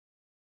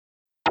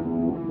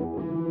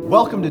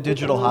Welcome to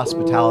Digital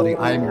Hospitality.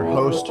 I am your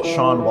host,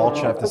 Sean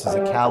Walchef. This is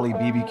a Cali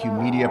BBQ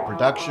Media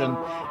production,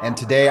 and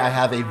today I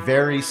have a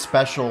very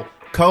special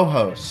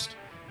co-host,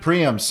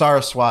 Priyam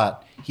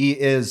Saraswat. He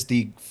is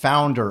the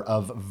founder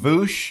of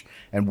Voosh,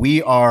 and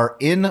we are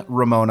in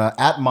Ramona,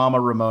 at Mama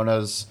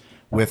Ramona's,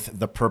 with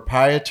the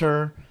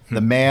proprietor,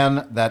 the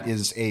man that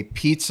is a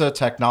pizza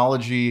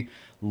technology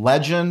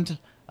legend,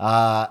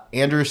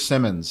 Andrew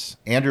Simmons.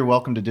 Andrew,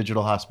 welcome to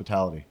Digital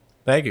Hospitality.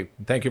 Thank you.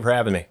 Thank you for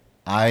having me.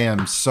 I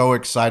am so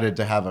excited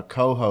to have a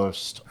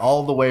co-host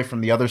all the way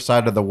from the other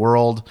side of the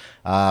world.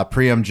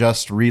 Priyam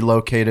just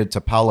relocated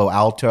to Palo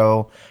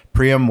Alto.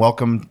 Priyam,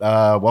 welcome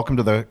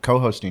to the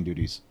co-hosting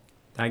duties.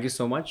 Thank you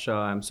so much.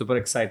 I'm super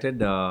excited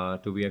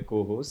to be a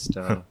co-host.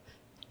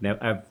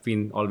 I've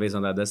been always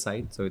on the other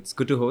side, so it's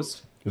good to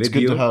host. It's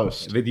good to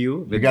host. With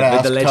you. You got to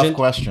ask the legend. tough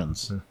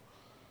questions.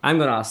 I'm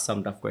going to ask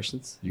some tough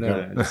questions.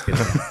 Just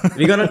kidding.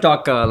 We're going to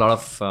talk a lot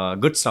of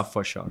good stuff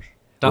for sure.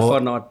 Tough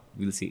or not,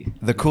 we'll see.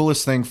 The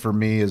coolest thing for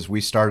me is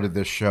we started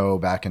this show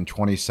back in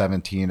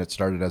 2017. It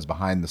started as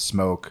Behind the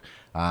Smoke.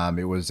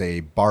 It was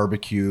a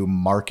barbecue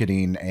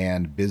marketing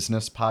and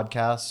business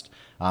podcast,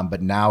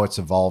 but now it's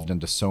evolved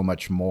into so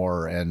much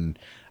more. And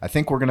I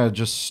think we're going to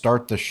just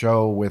start the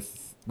show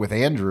with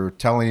Andrew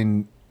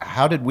telling,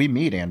 how did we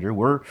meet,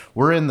 Andrew?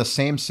 We're in the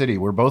same city.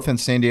 We're both in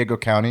San Diego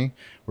County.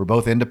 We're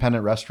both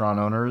independent restaurant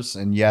owners,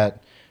 and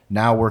yet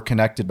now we're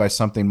connected by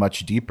something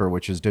much deeper,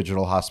 which is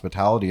digital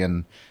hospitality.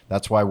 And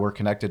that's why we're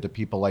connected to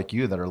people like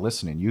you that are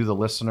listening. You, the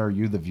listener,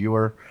 you, the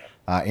viewer.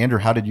 Andrew,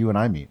 how did you and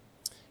I meet?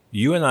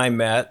 You and I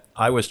met.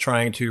 I was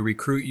trying to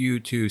recruit you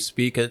to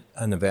speak at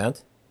an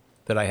event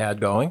that I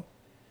had going.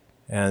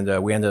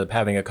 And we ended up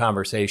having a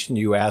conversation.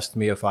 You asked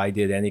me if I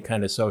did any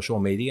kind of social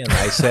media. And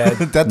I said,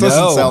 that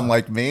doesn't sound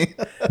like me.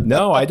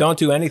 No, I don't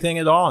do anything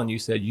at all. And you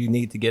said, you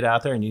need to get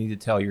out there and you need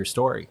to tell your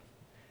story.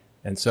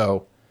 And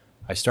so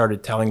I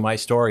started telling my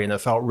story, and it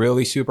felt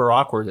really super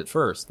awkward at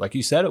first, like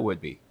you said it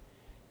would be.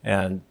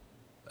 And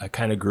I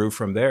kind of grew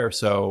from there.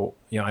 So,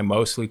 I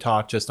mostly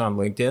talk just on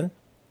LinkedIn.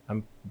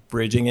 I'm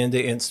bridging into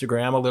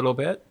Instagram a little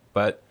bit,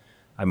 but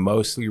I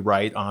mostly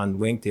write on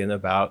LinkedIn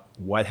about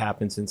what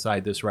happens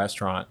inside this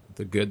restaurant,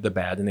 the good, the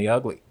bad, and the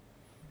ugly.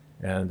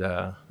 And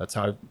that's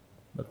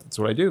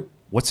what I do.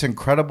 What's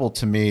incredible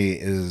to me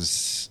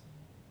is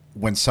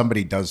when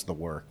somebody does the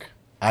work.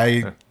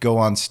 I go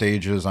on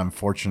stages. I'm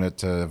fortunate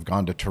to have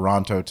gone to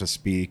Toronto to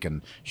speak,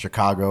 and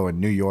Chicago and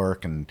New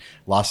York and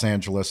Los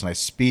Angeles. And I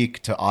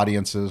speak to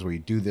audiences. We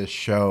do this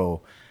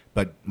show.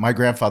 But my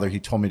grandfather, he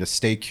told me to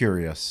stay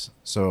curious.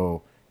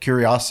 So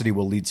curiosity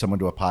will lead someone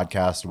to a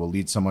podcast. It will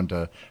lead someone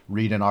to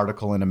read an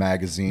article in a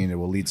magazine. It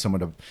will lead someone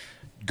to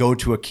go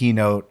to a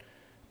keynote.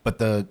 But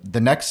the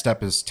next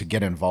step is to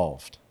get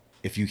involved.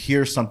 If you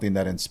hear something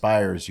that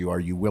inspires you, are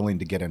you willing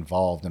to get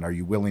involved? And are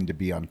you willing to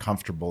be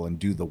uncomfortable and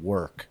do the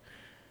work?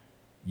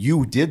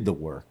 You did the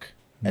work,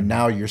 and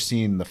now you're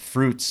seeing the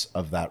fruits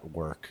of that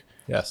work.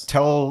 Yes.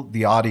 Tell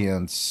the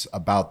audience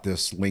about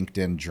this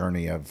LinkedIn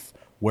journey of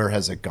where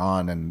has it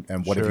gone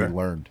and what have you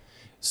learned?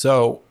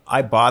 So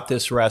I bought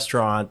this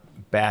restaurant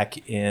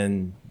back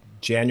in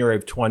January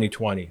of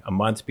 2020, a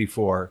month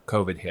before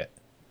COVID hit,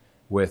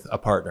 with a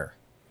partner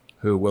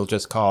who we'll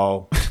just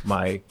call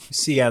my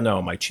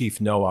CNO, my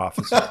Chief No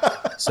Officer.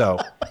 So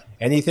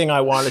anything I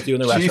want to do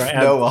in the Chief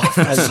restaurant. No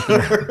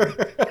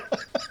Officer.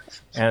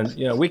 And,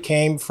 we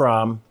came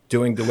from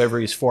doing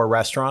deliveries for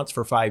restaurants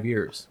for 5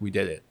 years. We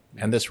did it.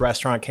 And this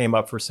restaurant came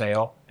up for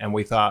sale. And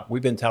we thought,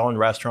 we've been telling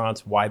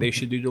restaurants why they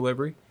should do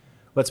delivery.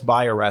 Let's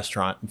buy a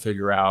restaurant and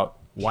figure out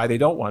why they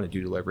don't want to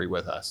do delivery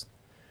with us.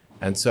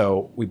 And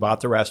so we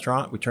bought the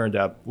restaurant. We turned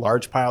a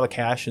large pile of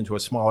cash into a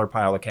smaller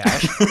pile of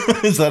cash.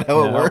 Is that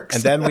how it works?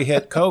 And then we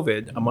hit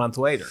COVID a month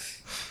later.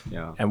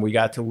 Yeah. And we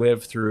got to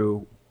live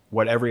through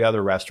what every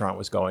other restaurant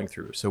was going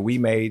through. So we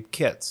made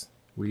kits.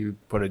 We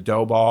put a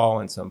dough ball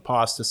and some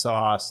pasta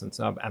sauce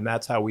and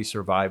that's how we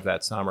survived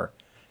that summer.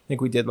 I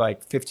think we did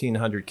like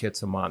 1,500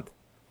 kits a month.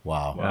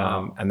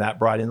 Wow. And that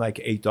brought in like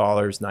 $8,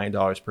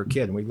 $9 per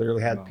kit. And we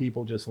literally had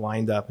people just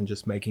lined up and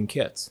just making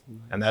kits.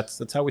 And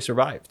that's how we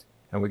survived.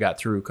 And we got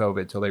through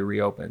COVID till they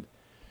reopened.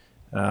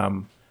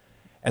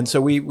 And so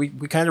we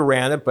kind of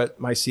ran it, but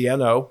my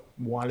CNO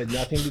wanted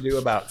nothing to do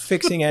about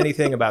fixing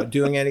anything, about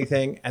doing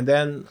anything. And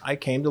then I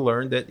came to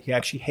learn that he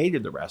actually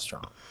hated the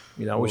restaurant.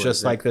 It was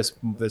just like this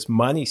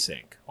money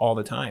sink all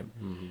the time.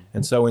 Mm-hmm.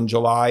 And so in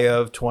July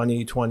of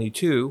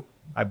 2022,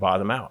 I bought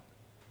him out.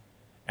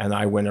 And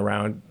I went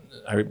around,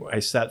 I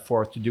set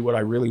forth to do what I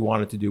really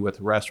wanted to do with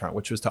the restaurant,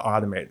 which was to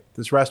automate it.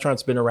 This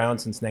restaurant's been around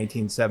since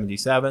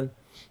 1977.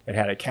 It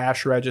had a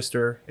cash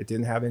register. It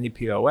didn't have any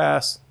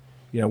POS.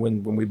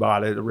 When we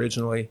bought it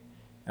originally,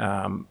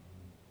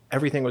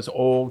 everything was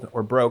old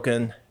or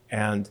broken.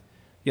 And,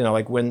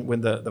 like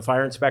when the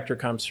fire inspector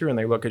comes through and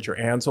they look at your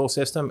Ansel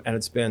system and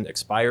it's been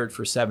expired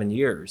for 7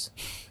 years,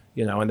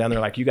 and then they're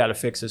like, you got to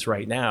fix this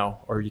right now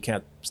or you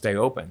can't stay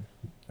open.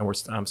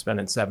 And I'm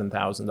spending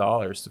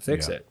 $7,000 to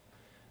fix it.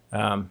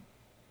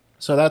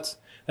 So that's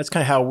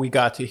kind of how we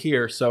got to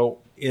here. So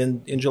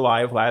in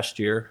July of last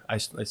year, I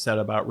set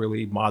about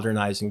really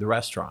modernizing the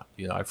restaurant.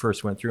 I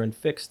first went through and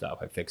fixed stuff.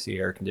 I fixed the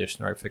air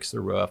conditioner, I fixed the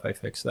roof, I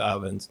fixed the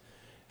ovens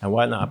and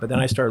whatnot. But then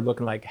I started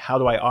looking like, how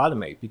do I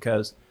automate?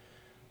 Because,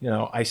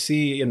 I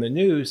see in the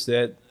news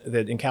that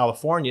in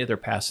California, they're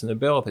passing a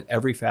bill that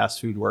every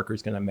fast food worker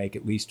is going to make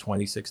at least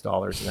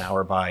 $26 an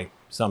hour by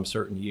some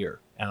certain year.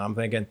 And I'm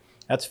thinking,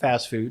 that's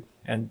fast food.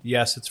 And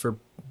yes, it's for,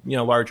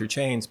 larger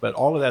chains, but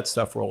all of that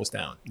stuff rolls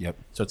down. Yep.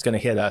 So it's going to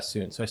hit us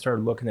soon. So I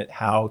started looking at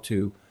how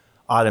to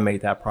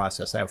automate that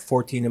process. I have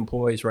 14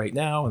 employees right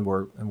now, and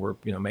we're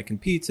making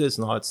pizzas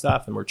and all that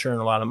stuff, and we're churning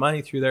a lot of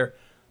money through there,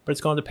 but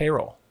it's going to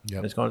payroll. Yep.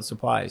 And it's going to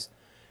supplies.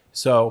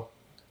 So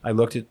I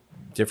looked at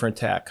different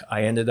tech.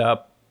 I ended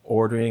up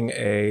ordering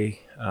a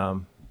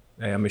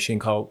machine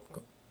called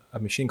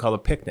a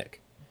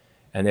Picnic,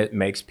 and it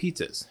makes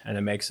pizzas, and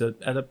it makes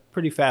it at a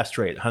pretty fast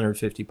rate,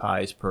 150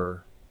 pies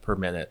per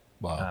minute.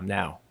 Wow.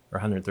 Now, or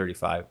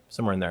 135,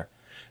 somewhere in there.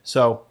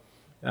 So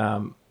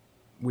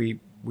we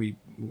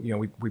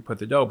put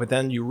the dough, but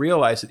then you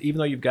realize that even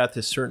though you've got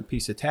this certain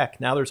piece of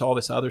tech, now there's all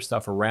this other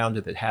stuff around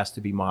it that has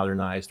to be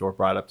modernized or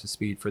brought up to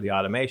speed for the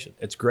automation.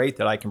 It's great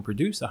that I can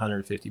produce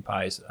 150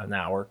 pies an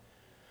hour,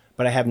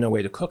 but I have no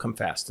way to cook them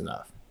fast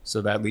enough.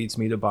 So that leads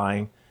me to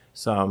buying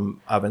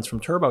some ovens from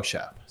Turbo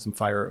Chef, some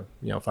fire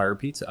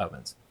pizza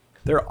ovens.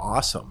 They're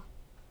awesome.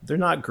 They're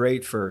not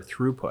great for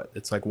throughput.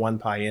 It's like one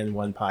pie in,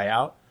 one pie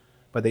out,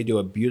 but they do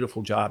a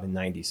beautiful job in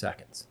 90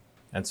 seconds.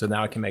 And so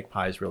now I can make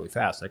pies really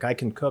fast. Like I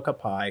can cook a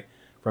pie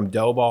from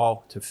dough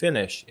ball to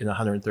finish in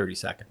 130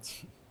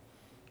 seconds.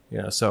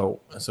 So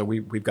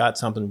we've got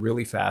something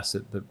really fast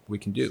that we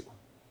can do.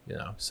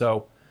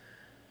 So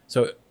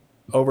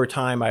over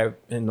time,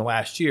 in the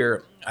last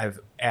year, I've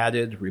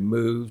added,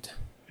 removed,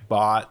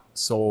 bought,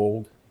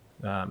 sold,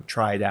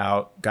 tried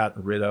out,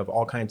 gotten rid of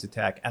all kinds of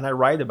tech, and I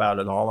write about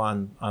it all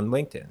on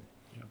LinkedIn.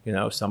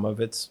 Some of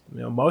it's,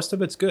 most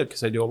of it's good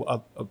because I do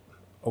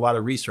a lot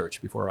of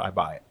research before I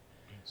buy it.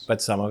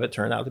 But some of it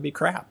turned out to be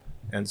crap.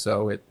 And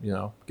so it,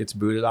 gets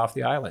booted off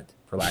the island,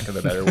 for lack of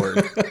a better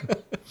word.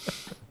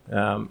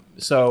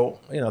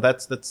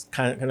 That's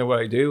kind of what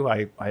I do.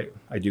 I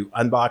do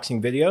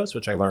unboxing videos,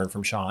 which I learned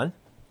from Sean,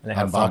 and I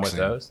have fun with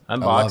those.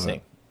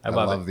 Unboxing. I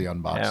love the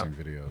unboxing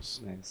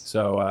videos. Nice.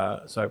 So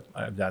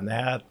I've done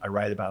that. I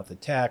write about the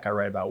tech. I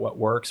write about what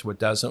works, what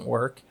doesn't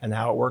work, and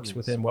how it works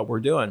within what we're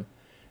doing.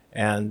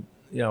 And,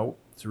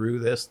 through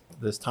this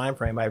time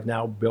frame, I've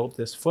now built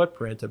this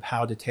footprint of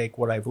how to take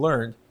what I've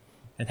learned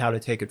and how to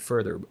take it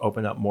further,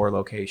 open up more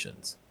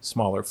locations,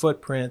 smaller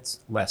footprints,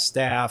 less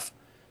staff,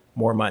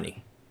 more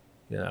money,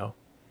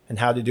 and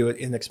how to do it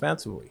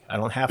inexpensively. I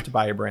don't have to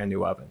buy a brand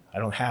new oven. I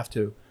don't have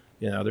to,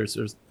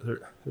 there's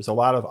a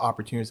lot of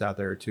opportunities out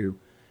there to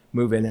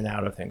move in and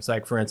out of things.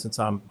 Like for instance,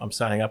 I'm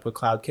signing up with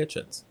Cloud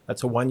Kitchens.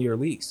 That's a 1-year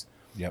lease.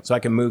 Yep. So I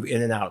can move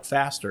in and out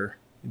faster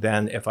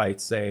than if I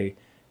say,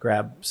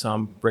 grab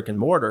some brick and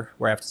mortar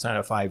where I have to sign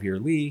a 5-year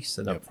lease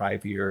and a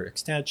 5-year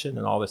extension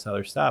and all this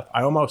other stuff.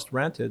 I almost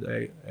rented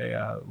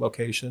a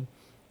location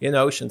in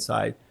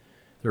Oceanside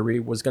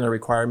that was going to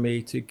require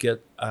me to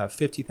get a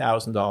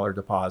 $50,000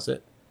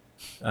 deposit,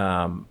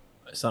 some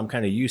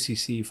kind of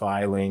UCC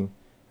filing,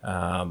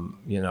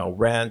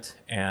 rent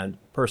and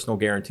personal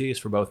guarantees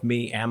for both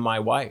me and my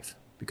wife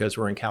because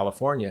we're in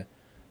California,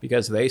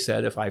 because they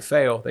said if I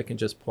fail, they can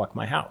just pluck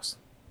my house,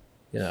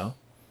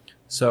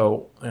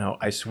 So,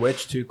 I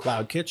switched to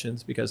Cloud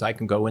Kitchens because I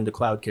can go into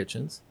Cloud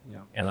Kitchens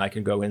and I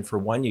can go in for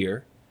 1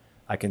 year.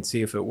 I can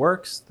see if it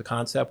works, the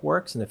concept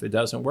works, and if it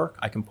doesn't work,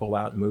 I can pull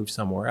out and move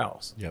somewhere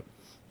else. Yep.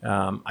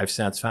 I've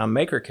since found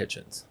Maker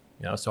Kitchens,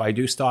 so I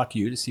do stalk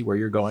you to see where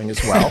you're going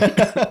as well.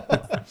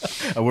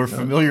 We're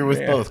familiar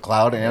with both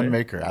Cloud and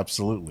Maker,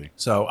 absolutely.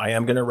 So I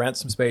am going to rent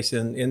some space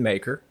in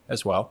Maker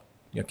as well,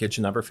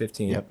 kitchen number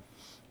 15. Yep.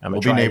 I'm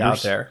going to try it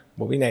out there.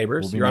 We'll be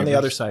neighbors. You're on the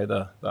other side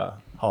of the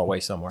hallway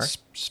somewhere.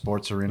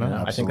 Sports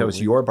arena, I think that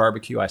was your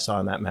barbecue I saw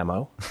in that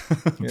memo.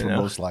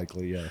 Most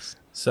likely, yes.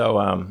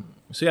 So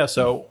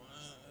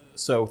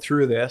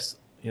through this,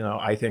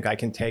 I think I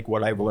can take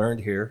what I've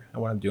learned here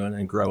and what I'm doing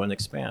and grow and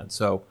expand.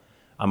 So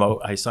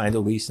I signed a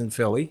lease in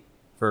Philly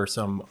for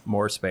some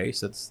more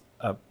space. It's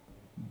a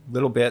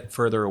little bit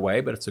further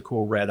away, but it's a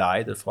cool red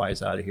eye that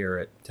flies out of here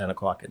at 10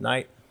 o'clock at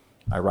night.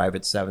 I arrive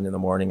at 7 in the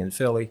morning in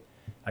Philly.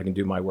 I can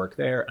do my work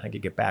there. I can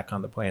get back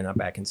on the plane. I'm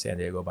back in San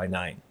Diego by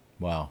 9.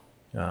 Wow.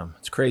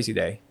 It's a crazy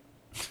day,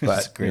 but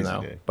It's a crazy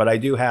day. But I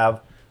do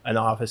have an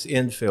office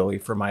in Philly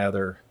for my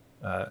other,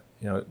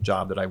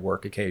 job that I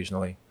work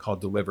occasionally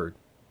called Delivered.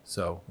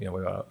 So,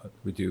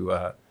 we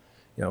do,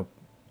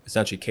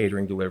 essentially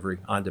catering delivery,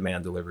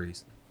 on-demand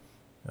deliveries.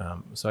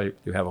 So I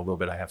do have a little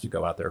bit I have to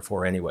go out there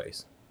for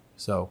anyways.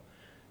 So,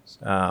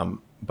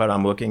 but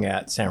I'm looking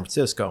at San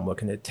Francisco. I'm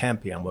looking at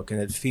Tempe. I'm looking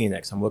at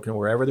Phoenix. I'm looking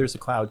wherever there's a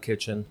Cloud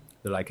Kitchen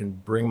that I can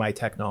bring my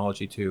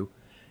technology to,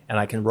 and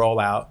I can roll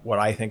out what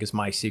I think is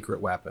my secret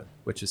weapon,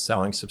 which is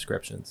selling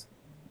subscriptions.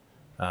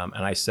 And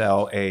I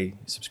sell a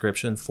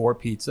subscription for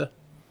pizza.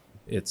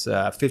 It's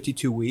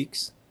 52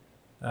 weeks,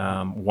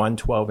 one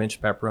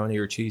 12-inch pepperoni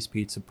or cheese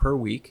pizza per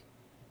week.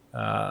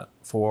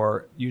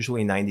 for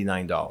usually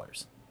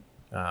 $99.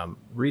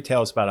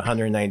 Retail is about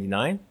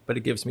 $199, but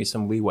it gives me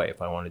some leeway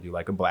if I want to do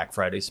like a Black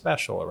Friday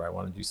special, or I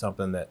want to do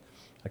something that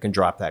I can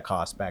drop that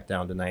cost back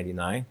down to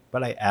 $99.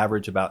 But I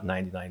average about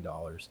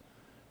 $99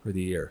 for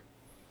the year.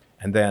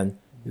 And then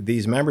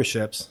these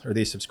memberships or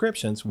these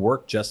subscriptions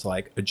work just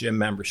like a gym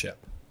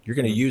membership. You're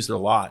going to use it a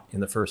lot in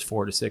the first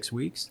 4 to 6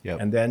 weeks,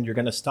 and then you're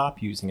going to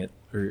stop using it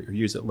or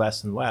use it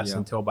less and less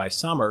until by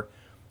summer,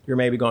 you're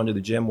maybe going to the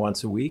gym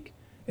once a week.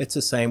 It's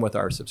the same with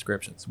our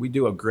subscriptions. We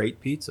do a great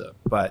pizza,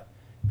 but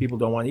people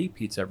don't want to eat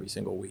pizza every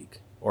single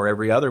week or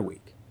every other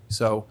week.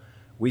 So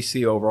we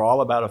see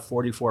overall about a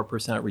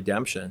 44%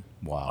 redemption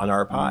on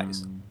our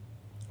pies,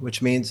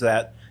 which means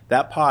that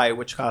pie,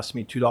 which cost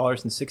me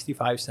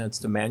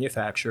 $2.65 to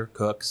manufacture,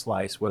 cook,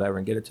 slice, whatever,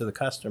 and get it to the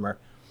customer,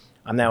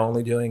 I'm now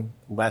only doing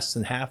less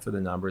than half of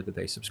the number that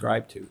they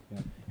subscribe to.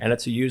 And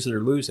it's a use it or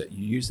lose it.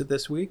 You use it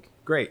this week,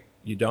 great.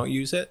 You don't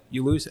use it,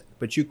 you lose it.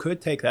 But you could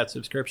take that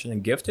subscription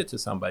and gift it to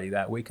somebody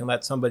that week and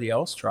let somebody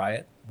else try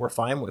it. We're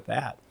fine with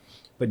that.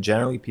 But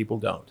generally, people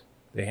don't.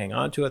 They hang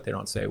on to it. They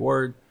don't say a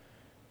word.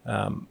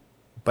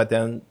 But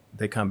then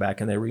they come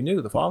back and they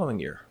renew the following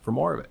year for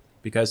more of it.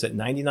 Because at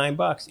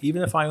 $99,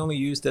 even if I only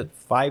used it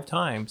 5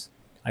 times,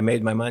 I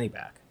made my money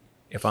back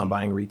if I'm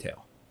buying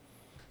retail.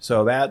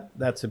 So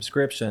that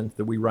subscription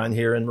that we run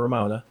here in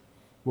Ramona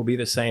will be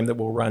the same that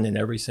we'll run in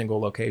every single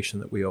location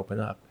that we open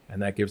up.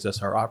 And that gives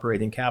us our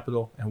operating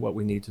capital and what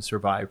we need to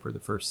survive for the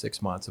first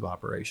 6 months of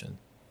operation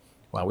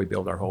while we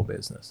build our whole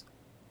business.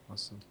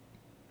 Awesome.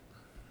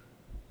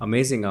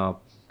 Amazing. Can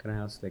I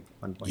ask like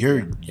one point?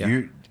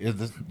 In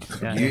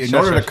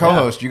order to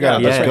co-host, you got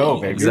to let's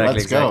go, baby. Exactly,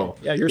 let's go.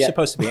 Yeah, you're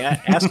supposed to be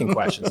asking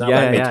questions, not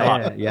letting me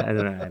talk.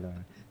 I know.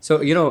 So,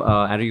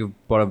 Andrew, you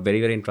brought a very,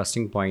 very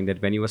interesting point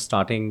that when you were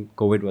starting,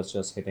 COVID was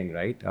just hitting,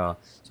 right? So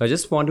I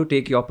just want to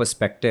take your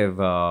perspective,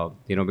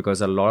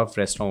 because a lot of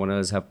restaurant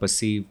owners have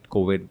perceived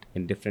COVID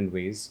in different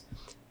ways.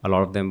 A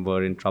lot of them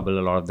were in trouble.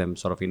 A lot of them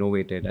sort of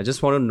innovated. I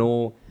just want to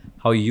know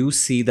how you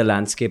see the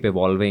landscape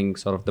evolving,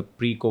 sort of the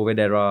pre-COVID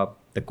era,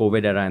 the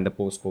COVID era, and the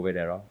post-COVID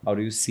era. How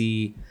do you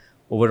see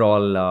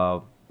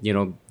overall,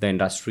 the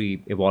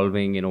industry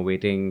evolving,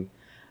 innovating,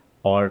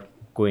 or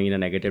going in a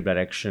negative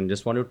direction?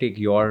 Just want to take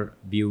your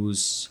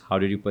views. How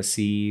did you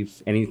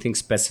perceive anything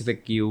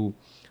specific you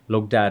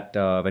looked at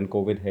when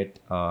COVID hit,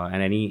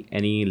 and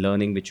any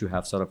learning which you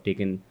have sort of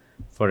taken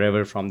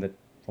forever from that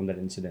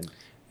incident?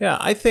 Yeah,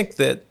 I think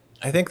that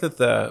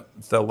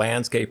the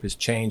landscape has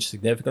changed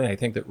significantly. I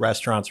think that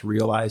restaurants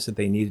realized that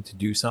they needed to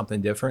do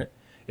something different.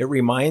 It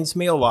reminds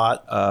me a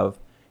lot of,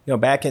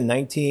 back in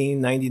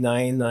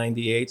 1999,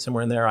 98,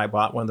 somewhere in there, I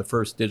bought one of the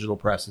first digital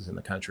presses in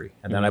the country,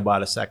 and then I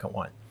bought a second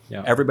one.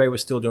 Yeah. Everybody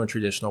was still doing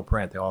traditional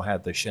print. They all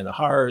had the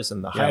Shinahars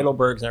and the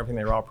Heidelbergs and everything.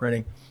 They were all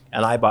printing.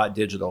 And I bought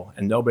digital,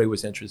 and nobody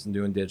was interested in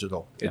doing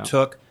digital. It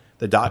took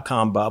the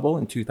dot-com bubble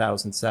in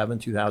 2007,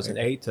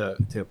 2008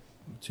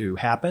 to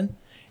happen.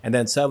 And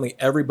then suddenly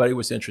everybody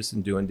was interested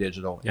in doing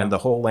digital. And the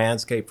whole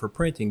landscape for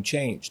printing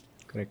changed.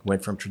 Correct.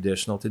 Went from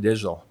traditional to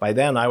digital. By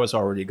then, I was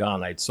already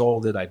gone. I'd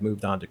sold it. I'd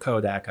moved on to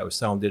Kodak. I was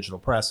selling digital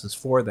presses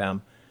for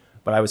them.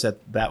 But I was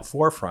at that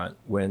forefront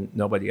when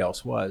nobody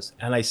else was.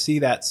 And I see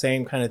that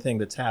same kind of thing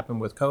that's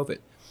happened with COVID.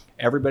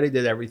 Everybody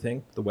did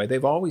everything the way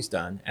they've always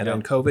done. And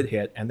then COVID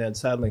hit. And then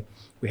suddenly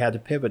we had to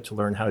pivot to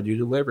learn how to do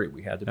delivery.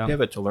 We had to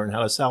pivot to learn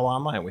how to sell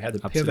online. We had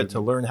to pivot to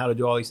learn how to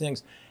do all these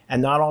things.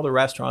 And not all the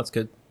restaurants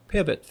could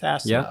pivot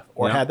fast enough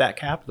or had that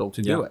capital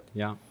to do it.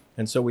 Yeah.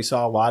 And so we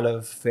saw a lot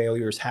of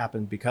failures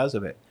happen because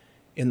of it.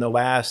 In the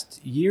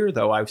last year,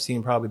 though, I've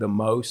seen probably the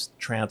most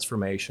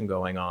transformation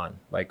going on.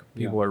 Like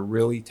people are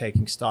really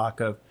taking stock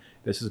of,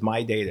 this is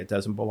my data. It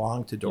doesn't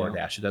belong to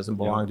DoorDash. It doesn't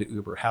belong to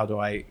Uber. How do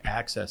I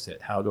access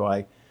it? How do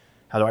I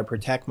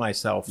protect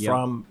myself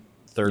from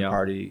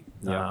third-party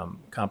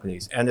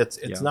companies? And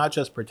it's not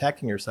just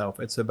protecting yourself.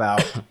 It's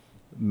about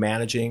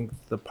managing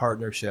the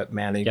partnership,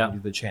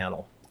 managing the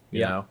channel.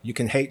 You know, you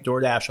can hate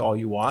DoorDash all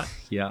you want,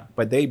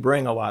 but they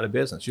bring a lot of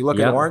business. You look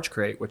at Orange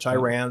Crate, which I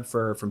ran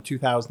from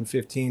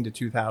 2015 to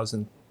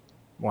 2000.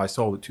 Well, I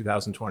sold it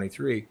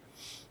 2023.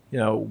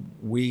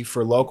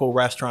 For local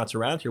restaurants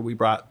around here, we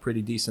brought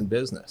pretty decent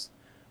business.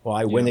 Well,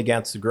 I went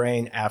against the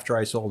grain after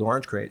I sold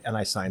Orange Crate, and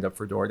I signed up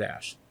for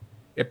DoorDash.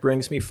 It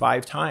brings me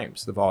 5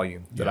 times the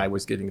volume that I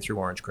was getting through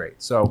Orange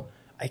Crate. So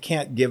I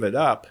can't give it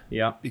up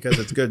because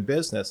it's good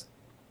business,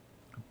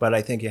 but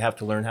I think you have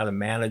to learn how to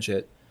manage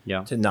it.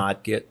 To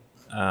not get,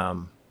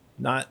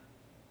 not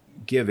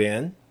give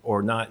in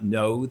or not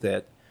know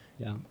that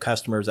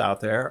customers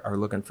out there are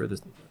looking for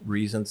the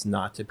reasons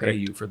not to pay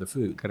you for the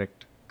food.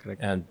 Correct.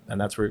 And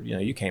that's where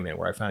you came in,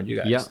 where I found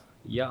you guys.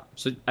 Yeah.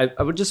 So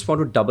I would just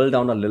want to double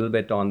down a little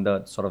bit on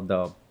the sort of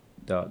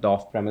the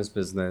off-premise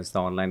business,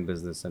 the online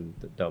business, and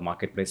the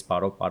marketplace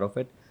part of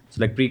it. So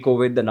like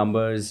pre-COVID, the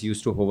numbers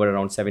used to hover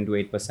around 7 to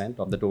 8%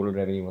 of the total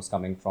revenue was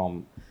coming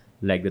from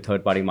like the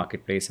third-party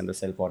marketplace and the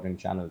self-ordering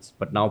channels.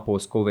 But now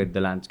post-COVID,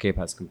 the landscape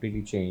has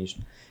completely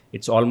changed.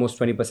 It's almost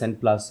 20%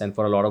 plus. And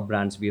for a lot of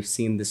brands, we have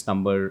seen this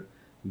number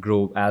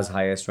grow as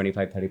high as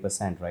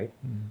 25-30%, right?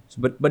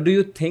 So, but do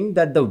you think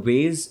that the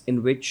ways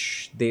in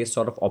which they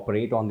sort of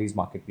operate on these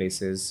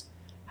marketplaces,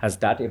 has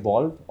that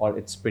evolved, or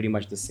it's pretty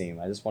much the same?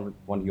 I just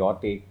want your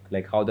take,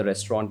 like how the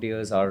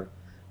restaurateurs are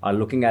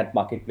looking at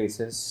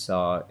marketplaces.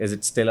 Is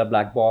it still a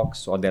black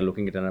box, or they're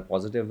looking at it in a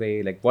positive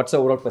way? Like, what's the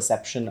overall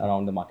perception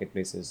around the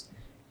marketplaces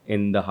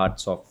in the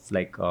hearts of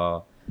like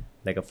a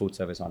food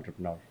service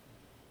entrepreneur?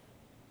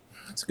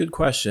 That's a good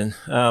question.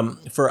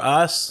 For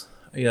us,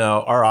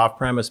 our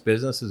off-premise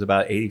business is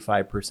about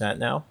 85%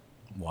 now.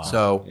 Wow.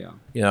 So,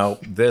 Yeah.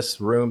 this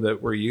room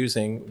that we're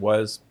using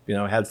was,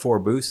 had 4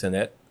 booths in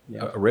it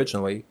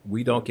originally.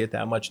 We don't get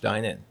that much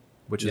dine-in,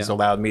 which has Yeah.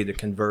 allowed me to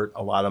convert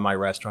a lot of my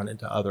restaurant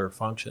into other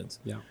functions.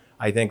 Yeah.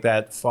 I think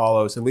that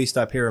follows, at least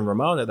up here in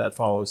Ramona, that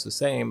follows the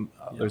same.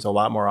 There's a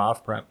lot more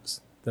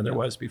off-premise than there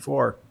was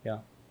before. Yeah.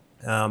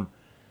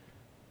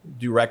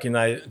 Do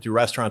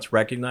restaurants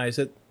recognize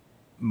it?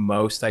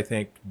 Most, I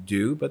think,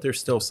 do, but there's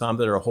still some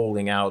that are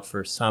holding out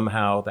for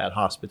somehow that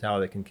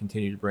hospitality can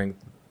continue to bring,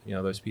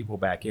 those people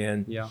back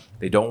in. Yeah.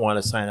 They don't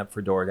want to sign up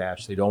for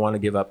DoorDash. They don't want to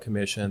give up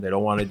commission. They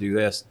don't want to do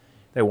this.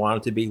 They want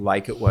it to be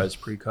like it was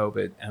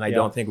pre-COVID, and I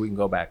don't think we can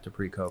go back to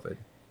pre-COVID.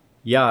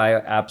 Yeah, I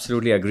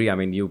absolutely agree. I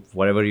mean,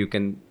 whatever you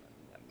can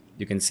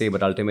say,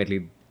 but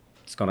ultimately,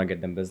 it's gonna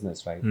get them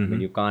business, right? I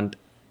mean, you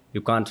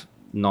can't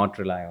not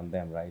rely on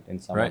them, right? In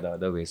some or the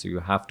other way. So you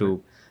have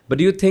to. But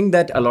do you think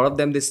that a lot of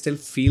them, they still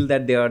feel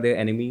that they are their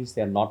enemies?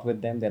 They are not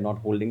with them. They're not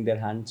holding their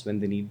hands when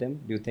they need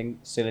them. Do you think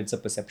still it's a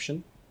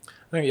perception?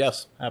 I think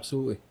yes,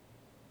 absolutely.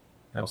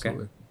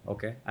 Absolutely.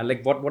 Okay. And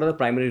like, what are the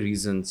primary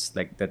reasons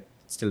like that?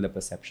 Still the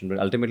perception, but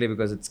ultimately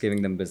because it's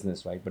giving them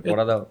business, right? But what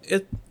are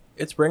the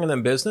it's bringing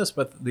them business,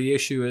 but the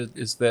issue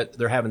is that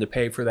they're having to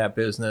pay for that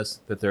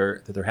business, that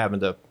they're having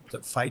to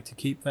fight to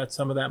keep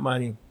some of that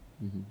money.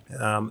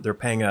 They're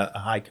paying a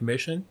high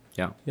commission,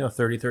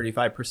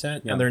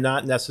 30-35%, and they're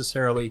not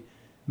necessarily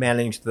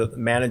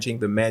managing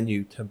the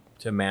menu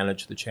to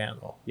manage the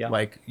channel.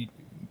 Like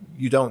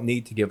you don't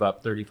need to give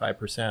up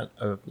 35%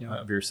 of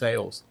your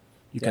sales.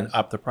 You can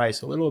up the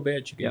price a little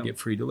bit. You can get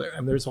free delivery. I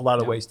mean, there's a lot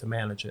of ways to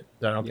manage it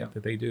that I don't think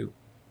that they do.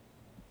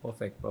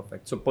 Perfect.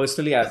 So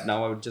personally,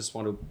 now I would just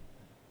want to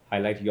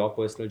highlight your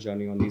personal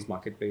journey on these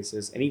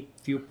marketplaces. Any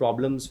few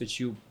problems which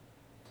you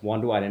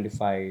want to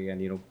identify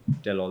and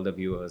tell all the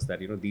viewers that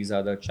these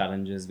are the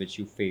challenges which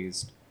you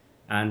faced,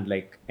 and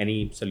like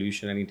any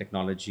solution, any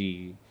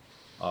technology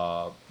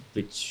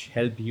which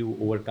help you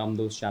overcome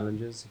those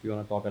challenges. If you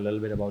want to talk a little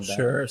bit about that.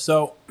 Sure.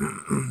 So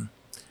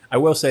I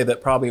will say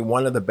that probably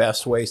one of the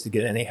best ways to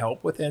get any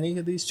help with any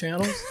of these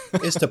channels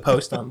is to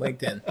post on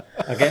LinkedIn.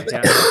 Okay.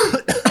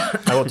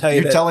 I will tell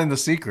you You're telling the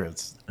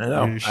secrets. I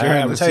know. You're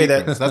sharing the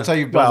secrets. That's how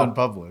you build in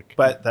public.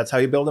 But that's how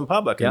you build in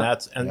public, and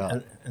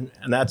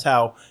that's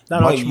how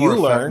not only you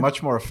learn.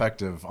 Much more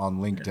effective on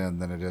LinkedIn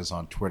than it is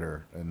on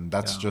Twitter, and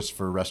that's just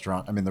for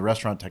restaurant. I mean, the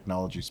restaurant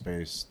technology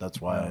space. That's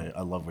why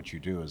I love what you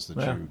do, is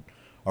that you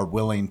are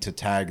willing to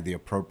tag the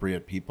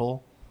appropriate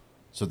people,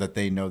 so that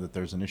they know that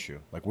there's an issue.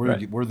 Like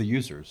we're the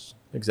users.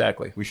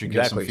 Exactly. We should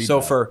get some feedback.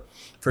 So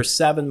for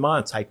 7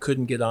 months, I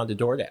couldn't get onto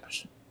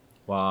DoorDash.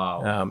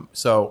 Wow.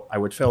 So I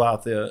would fill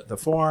out the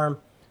form.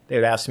 They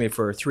would ask me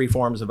for 3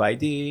 forms of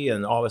ID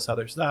and all this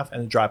other stuff,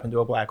 and drop into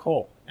a black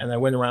hole. And I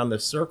went around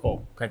this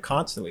circle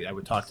constantly. I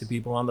would talk to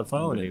people on the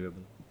phone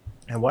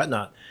and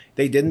whatnot.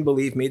 They didn't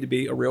believe me to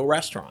be a real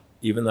restaurant,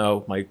 even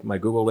though my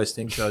Google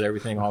listing showed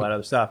everything, all that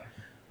other stuff.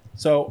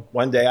 So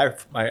one day, I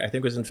think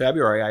it was in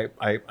February,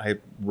 I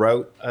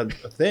wrote a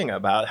thing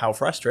about how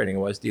frustrating it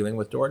was dealing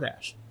with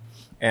DoorDash.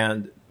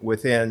 And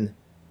within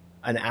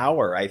an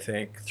hour, I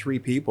think 3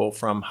 people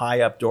from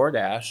high up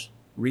DoorDash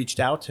reached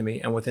out to me.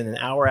 And within an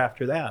hour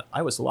after that,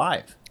 I was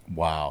live.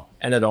 Wow.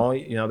 And it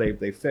only,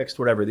 they fixed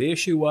whatever the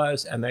issue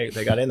was, and they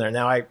got in there.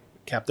 Now I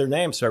kept their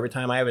names. So every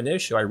time I have an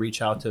issue, I reach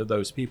out to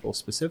those people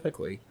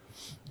specifically.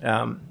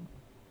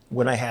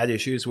 When I had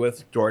issues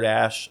with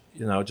DoorDash,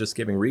 just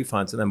giving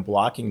refunds and then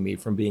blocking me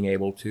from being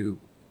able to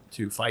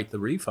fight the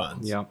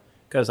refunds. Yeah.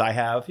 Because I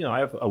have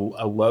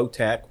a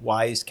low-tech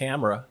Wise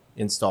camera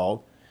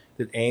installed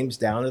that aims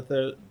down at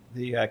the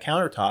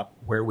countertop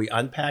where we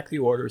unpack the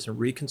orders and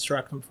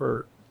reconstruct them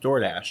for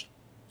DoorDash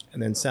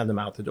and then send them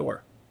out the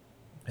door.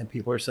 And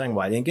people are saying,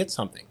 well, I didn't get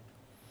something.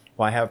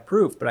 Well, I have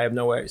proof, but I have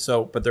no way.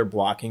 But they're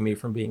blocking me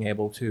from being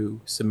able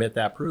to submit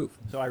that proof.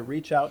 So I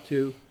reach out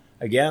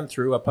again,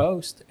 through a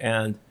post,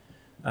 and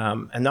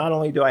not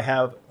only do I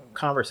have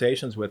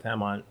conversations with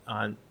them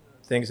on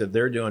things that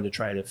they're doing to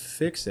try to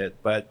fix it,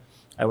 but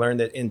I learned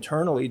that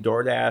internally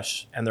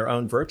DoorDash and their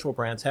own virtual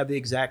brands have the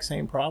exact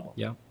same problem.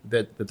 Yeah.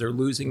 That they're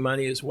losing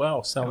money as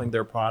well, selling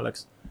their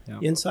products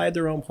inside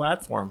their own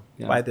platform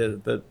by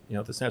the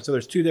so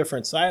there's 2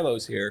 different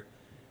silos here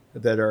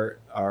that are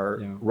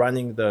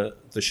running the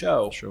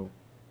show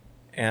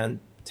and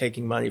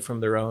taking money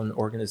from their own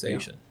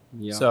organization.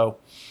 Yeah. So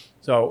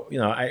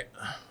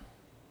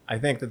I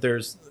think that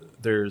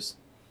there's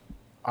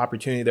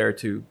opportunity there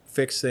to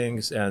fix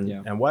things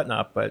and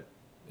whatnot, but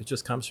it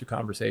just comes through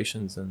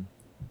conversations and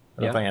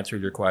I don't know if I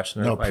answered your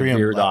question or No, if I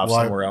veered off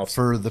somewhere else.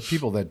 For the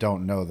people that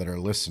don't know that are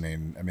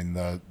listening, I mean,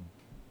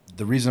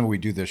 the reason we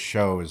do this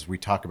show is we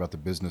talk about the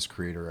business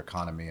creator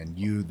economy, and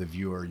you, the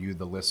viewer, you,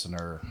 the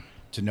listener,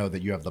 to know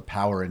that you have the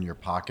power in your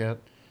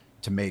pocket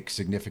to make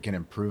significant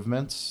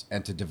improvements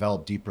and to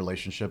develop deep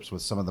relationships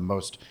with some of the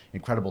most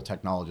incredible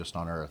technologists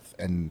on earth.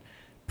 And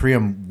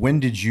Priyam,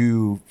 when did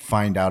you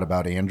find out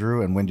about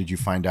Andrew, and when did you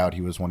find out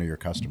he was one of your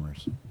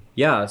customers?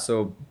 Yeah,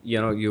 so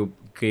you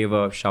gave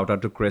a shout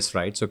out to Chris,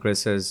 right? So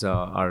Chris is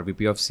our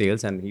VP of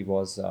sales, and he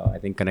was I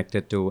think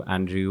connected to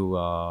Andrew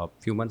a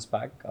few months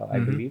back, I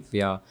believe.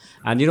 Yeah,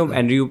 and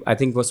Andrew I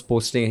think was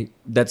posting.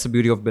 That's the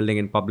beauty of building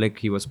in public.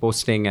 He was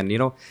posting, and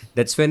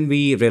that's when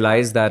we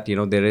realized that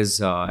there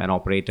is an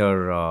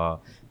operator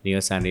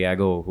near San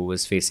Diego who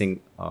is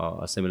facing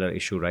a similar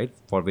issue, right?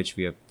 For which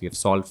we have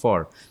solved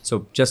for.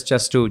 So just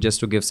to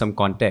give some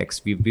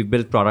context, we've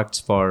built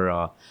products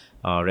for.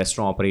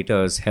 Restaurant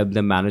operators, help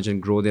them manage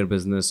and grow their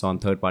business on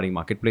third-party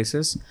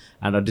marketplaces.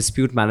 And a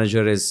dispute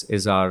manager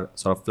is our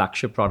sort of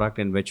flagship product,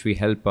 in which we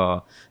help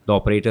the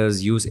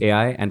operators use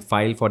AI and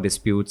file for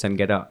disputes and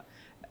get a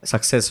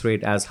success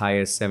rate as high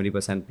as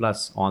 70%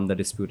 plus on the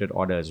disputed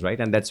orders, right?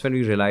 And that's when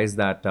we realized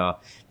that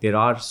there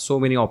are so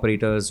many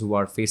operators who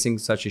are facing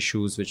such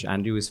issues which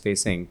Andrew is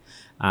facing.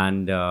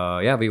 And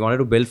we wanted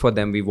to build for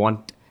them. We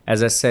want,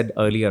 as I said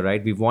earlier,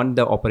 right, we want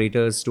the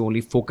operators to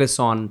only focus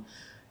on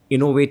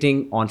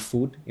innovating on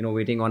food,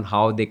 innovating on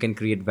how they can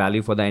create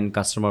value for the end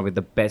customer with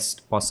the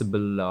best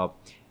possible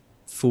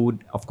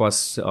food, of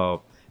course,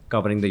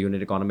 covering the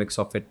unit economics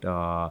of it,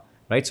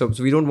 right? So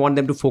we don't want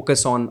them to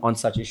focus on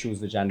such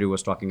issues which Andrew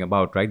was talking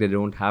about, right? They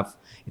don't have,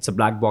 it's a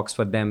black box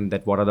for them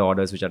that what are the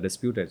orders which are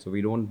disputed. So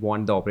we don't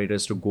want the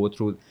operators to go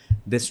through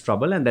this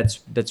trouble, and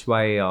that's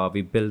why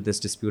we built this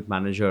dispute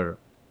manager,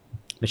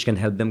 which can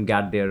help them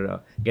get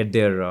their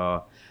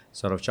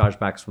sort of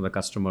chargebacks from the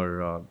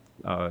customer,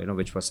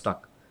 which was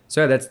stuck.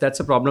 So that's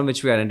a problem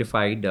which we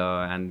identified,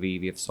 and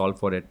we have solved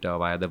for it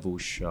via the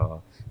Whoosh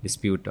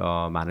dispute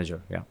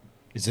manager. Yeah.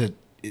 Is it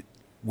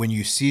when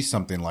you see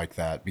something like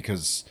that?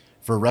 Because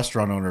for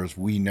restaurant owners,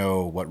 we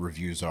know what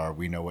reviews are,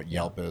 we know what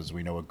Yelp is,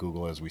 we know what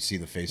Google is, we see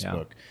the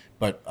Facebook. Yeah.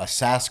 But a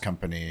SaaS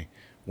company,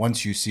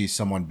 once you see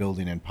someone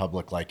building in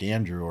public like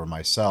Andrew or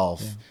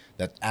myself,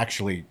 that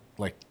actually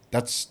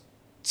that's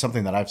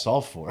something that I've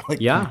solved for. Oh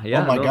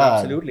my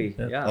God. Absolutely.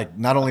 Yeah. Like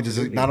not only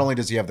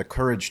does he have the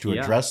courage to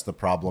address the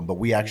problem, but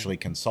we actually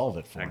can solve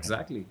it for him.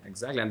 Exactly.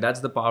 And that's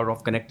the power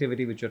of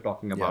connectivity which you're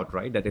talking about,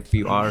 right? That if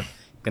you are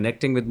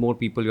connecting with more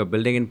people, you're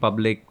building in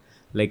public,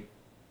 like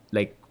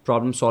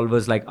problem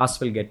solvers like us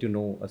will get to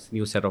know a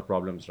new set of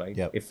problems, right?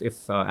 Yep.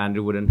 If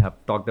Andrew wouldn't have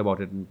talked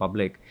about it in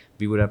public,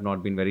 we would have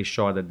not been very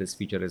sure that this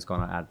feature is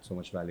going to add so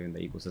much value in the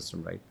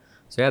ecosystem, right?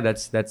 So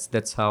that's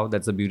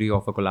the beauty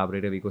of a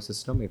collaborative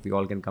ecosystem. If we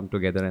all can come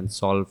together and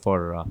solve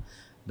for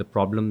the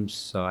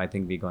problems, I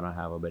think we're gonna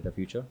have a better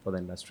future for the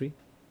industry.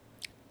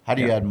 How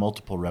do you add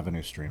multiple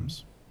revenue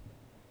streams?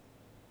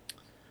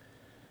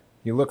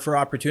 You look for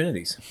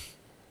opportunities.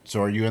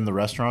 So are you in the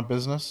restaurant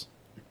business?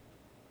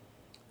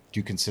 Do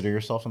you consider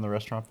yourself in the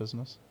restaurant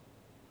business?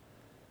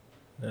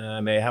 How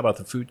about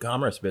the food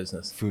commerce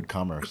business? Food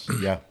commerce,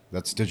 yeah,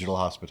 that's digital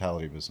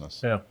hospitality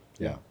business.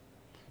 Yeah.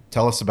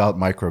 Tell us about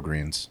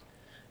microgreens.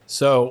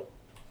 So,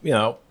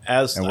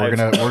 as and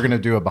we're gonna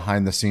do a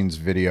behind the scenes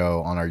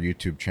video on our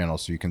YouTube channel,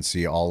 so you can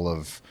see all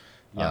of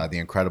the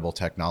incredible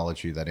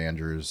technology that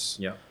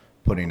Andrew's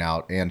putting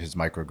out and his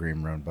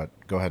microgreen room. But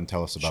go ahead and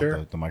tell us about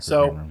the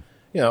microgreen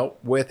room.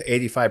 With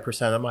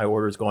 85% of my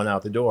orders going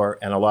out the door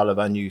and a lot of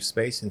unused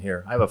space in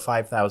here, I have a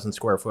 5,000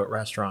 square foot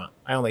restaurant.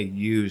 I only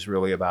use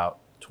really about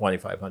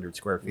 2,500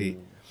 square feet.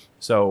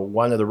 So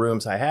one of the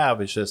rooms I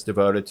have is just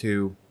devoted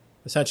to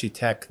essentially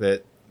tech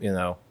that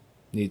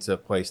needs a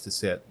place to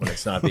sit when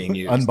it's not being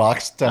used.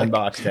 Unboxed tech.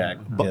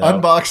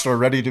 Unboxed or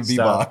ready to be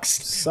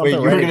boxed. Wait,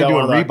 you were going to do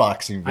a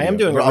reboxing video. I am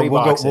doing a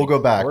reboxing. We'll go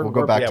back. We'll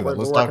go back to that.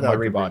 Let's talk about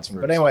rebooks.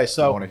 But anyway,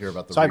 so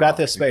I've got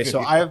this space. So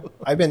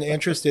I've been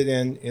interested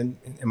in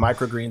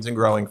microgreens and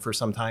growing for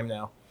some time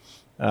now.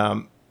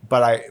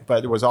 But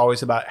it was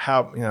always about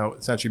how,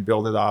 essentially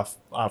build it off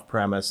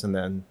premise and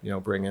then,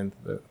 bring in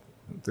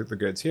the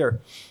goods here.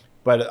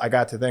 But I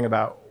got to think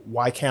about,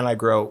 why can't I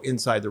grow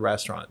inside the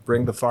restaurant?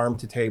 Bring the farm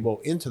to table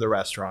into the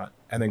restaurant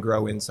and then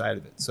grow inside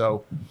of it.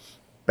 So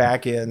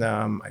back in,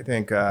 I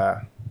think,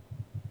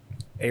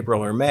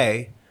 April or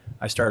May,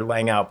 I started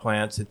laying out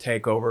plans to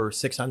take over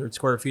 600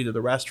 square feet of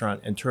the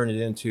restaurant and turn it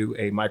into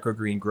a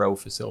microgreen grow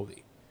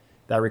facility.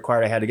 That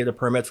required I had to get a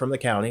permit from the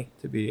county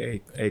to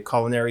be a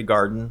culinary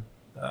garden,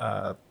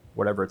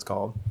 whatever it's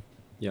called.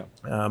 Yeah.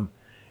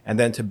 And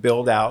then to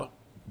build out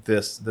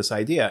this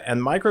idea.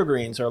 And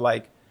microgreens are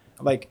like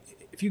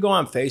if you go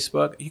on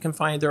Facebook, you can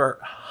find there are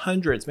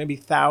hundreds, maybe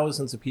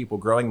thousands of people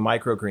growing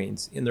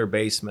microgreens in their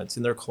basements,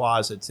 in their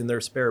closets, in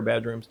their spare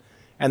bedrooms,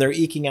 and they're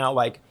eking out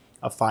like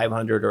a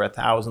 $500 or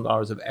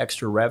 $1,000 of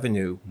extra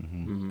revenue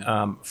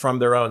from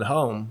their own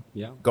home,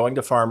 going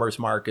to farmers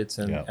markets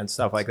and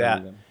stuff like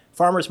that.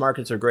 Farmers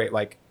markets are great.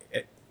 Like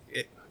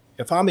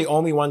if I'm the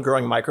only one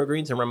growing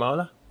microgreens in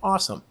Ramona,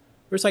 awesome.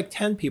 there's like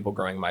 10 people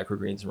growing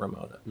microgreens in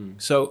Ramona.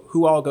 So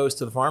who all goes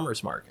to the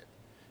farmer's market?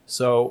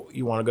 So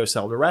you want to go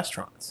sell to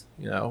restaurants,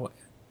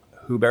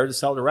 who better to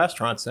sell to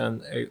restaurants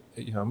than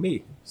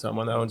me,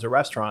 someone that owns a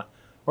restaurant,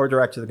 or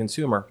direct to the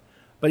consumer.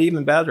 But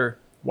even better,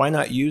 why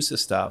not use the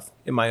stuff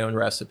in my own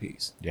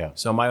recipes? Yeah.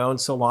 So my own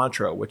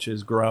cilantro, which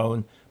is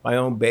grown, my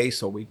own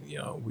basil,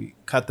 we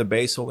cut the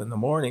basil in the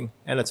morning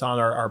and it's on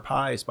our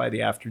pies by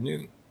the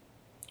afternoon.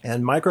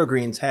 And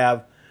microgreens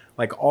have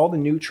like all the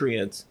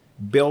nutrients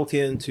built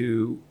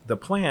into the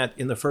plant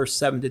in the first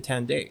 7 to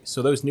 10 days.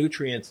 So those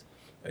nutrients,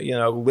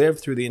 live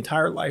through the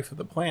entire life of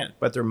the plant,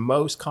 but they're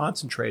most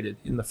concentrated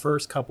in the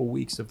first couple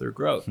weeks of their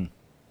growth.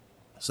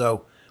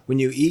 So when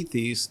you eat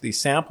these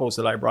samples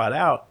that I brought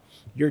out,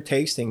 you're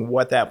tasting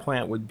what that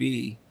plant would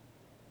be,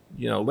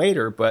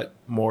 later, but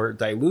more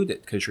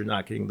diluted because you're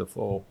not getting the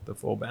full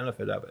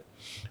benefit of it.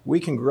 We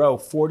can grow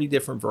 40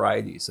 different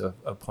varieties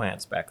of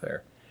plants back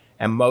there,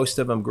 and most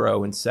of them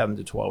grow in 7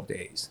 to 12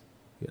 days.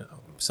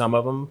 Some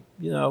of them,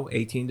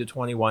 18 to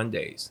 21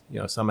 days.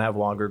 Some have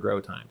longer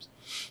grow times,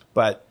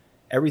 but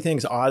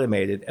everything's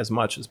automated as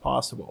much as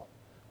possible.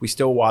 We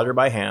still water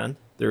by hand.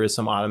 There is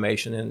some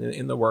automation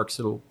in the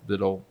works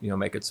that'll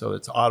make it so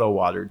it's auto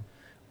watered,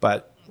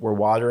 but we're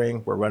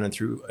running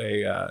through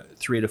a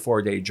 3 to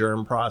 4 day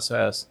germ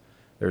process.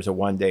 There's a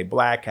 1 day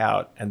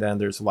blackout, and then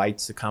there's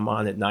lights that come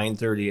on at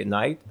 9:30 at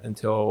night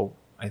until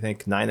I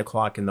think 9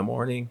 o'clock in the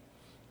morning,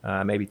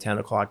 maybe 10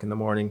 o'clock in the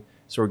morning.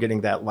 So we're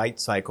getting that light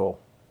cycle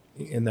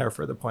in there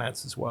for the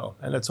plants as well.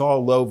 And it's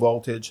all low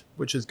voltage,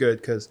 which is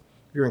good because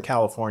if you're in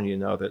California, you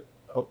know that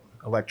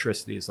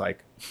electricity is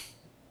like,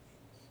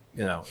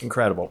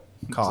 incredible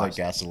cost. It's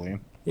like gasoline.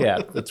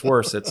 Yeah, it's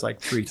worse. It's like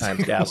 3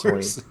 times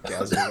gasoline.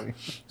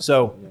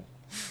 So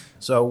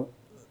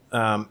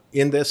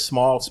in this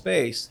small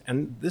space,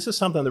 and this is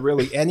something that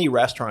really any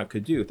restaurant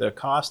could do, the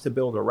cost to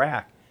build a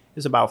rack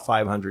is about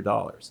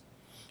 $500.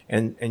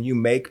 And you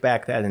make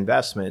back that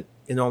investment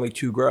in only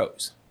 2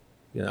 grows.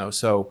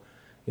 So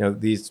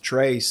these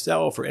trays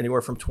sell for anywhere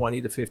from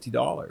 $20 to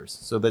 $50.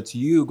 So that's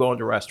you going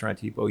to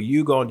Restaurant Depot,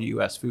 you going to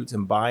US Foods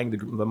and buying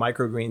the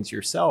microgreens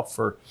yourself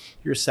for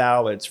your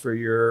salads, for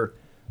your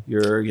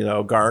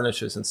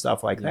garnishes and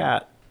stuff like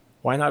that.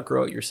 Why not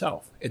grow it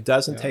yourself? It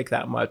doesn't take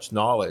that much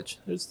knowledge.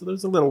 There's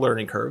a little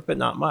learning curve, but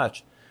not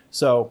much.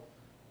 So,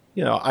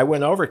 I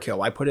went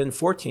overkill. I put in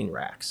 14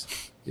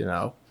 racks.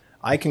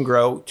 I can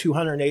grow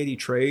 280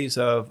 trays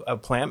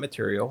of plant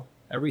material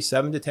every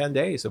 7 to 10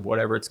 days of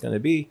whatever it's going to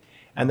be.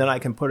 And then I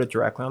can put it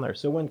directly on there.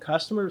 So when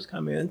customers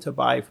come in to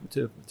buy,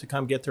 to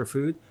come get their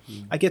food,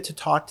 I get to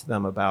talk to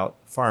them about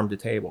farm to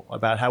table,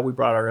 about how we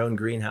brought our own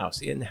greenhouse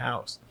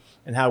in-house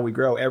and how we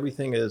grow.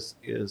 Everything is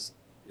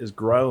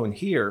grown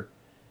here.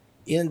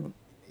 I'm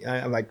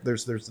like,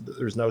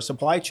 there's no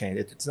supply chain.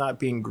 It's not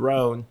being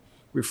grown,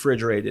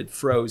 refrigerated,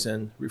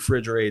 frozen,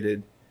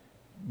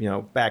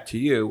 back to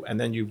you. And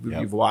then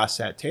you've lost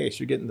that taste.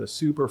 You're getting the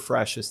super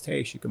freshest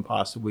taste you can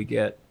possibly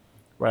get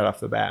right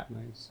off the bat.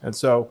 Nice. And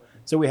so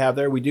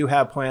we do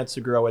have plans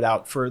to grow it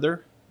out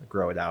further,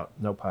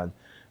 no pun,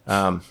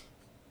 to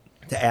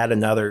add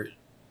another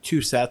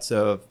 2 sets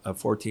of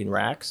 14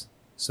 racks.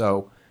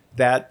 So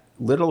that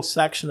little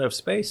section of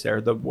space there,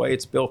 the way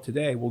it's built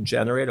today, will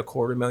generate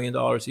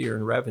 $250,000 a year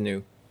in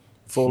revenue,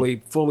 fully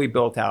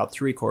built out,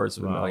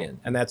 $750,000.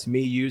 And that's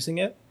me using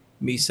it,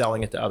 me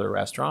selling it to other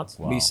restaurants,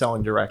 me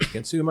selling direct to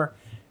consumer.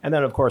 And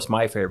then of course,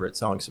 my favorite,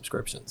 selling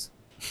subscriptions.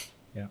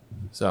 Yeah.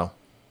 So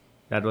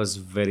that was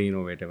very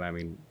innovative. I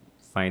mean,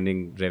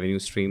 finding revenue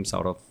streams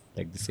out of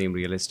like the same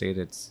real estate,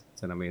 it's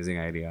an amazing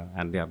idea.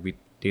 And we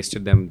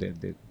tasted them.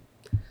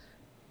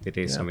 They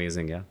taste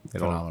amazing. Yeah, they're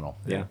Phenomenal.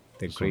 They're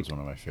great. It's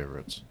one of my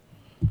favorites.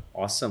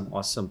 Awesome.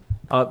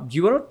 Do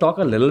you want to talk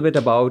a little bit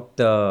about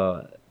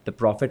the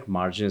profit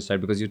margins,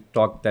 right? Because you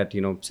talked that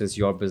since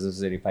your business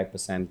is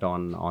 85%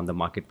 on the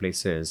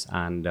marketplaces,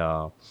 and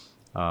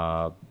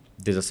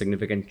there's a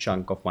significant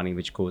chunk of money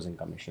which goes in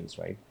commissions,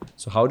 right?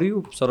 So how do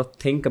you sort of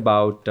think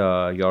about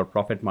your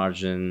profit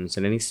margins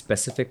and any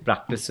specific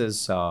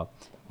practices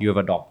you have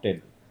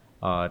adopted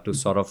to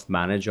sort of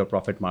manage your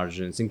profit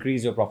margins,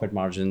 increase your profit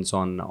margins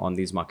on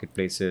these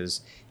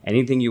marketplaces?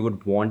 Anything you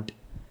would want,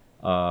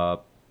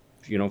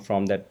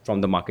 from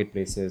the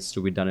marketplaces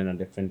to be done in a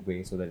different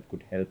way so that it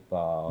could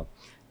help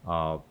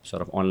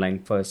sort of online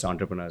first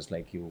entrepreneurs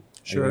like you?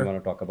 Sure. Anything you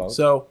want to talk about?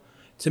 So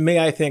to me,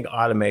 I think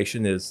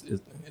automation is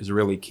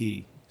really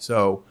key.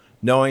 So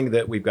knowing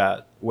that we've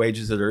got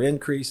wages that are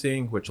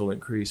increasing, which will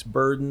increase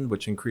burden,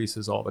 which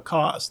increases all the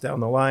costs down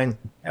the line,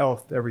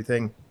 health,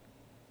 everything.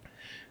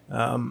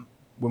 When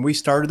we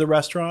started the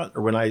restaurant,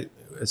 or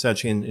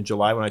essentially in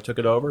July when I took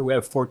it over, we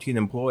have 14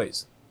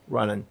 employees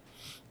running,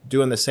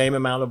 doing the same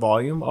amount of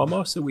volume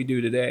almost that we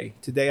do today.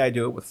 Today I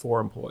do it with 4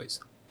 employees.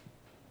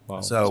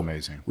 Wow, so that's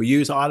amazing. We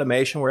use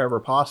automation wherever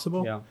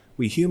possible. Yeah.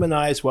 We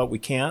humanize what we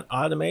can't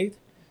automate.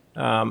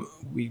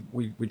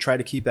 We try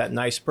to keep that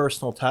nice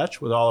personal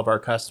touch with all of our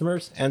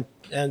customers, and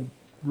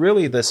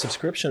really the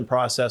subscription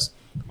process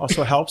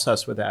also helps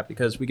us with that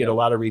because we get a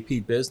lot of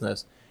repeat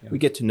business. We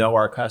get to know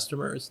our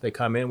customers. They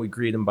come in, we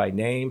greet them by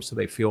name so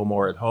they feel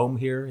more at home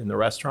here in the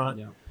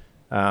restaurant.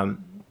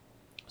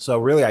 So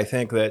really, I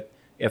think that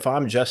if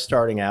I'm just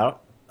starting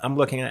out, I'm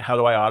looking at how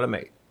do I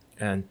automate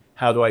and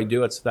how do I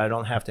do it so that I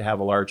don't have to have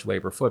a large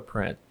labor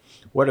footprint?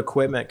 What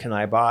equipment can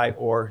I buy,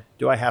 or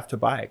do I have to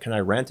buy it? Can I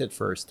rent it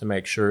first to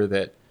make sure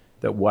that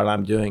what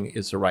I'm doing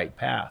is the right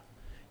path?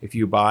 If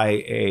you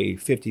buy a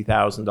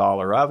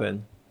 $50,000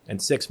 oven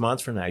and 6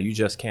 months from now you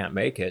just can't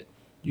make it,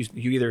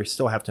 you either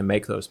still have to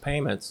make those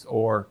payments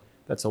or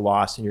that's a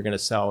loss and you're going to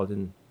sell it.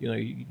 And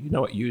you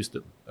know what used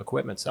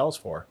equipment sells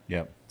for.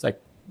 Yeah, it's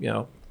like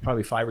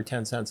probably 5 or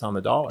 10 cents on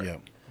the dollar. Yeah.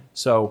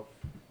 So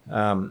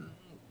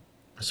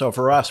so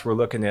for us, we're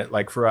looking at,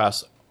 like, for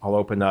us, I'll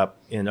open up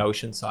in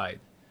Oceanside.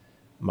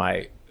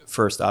 My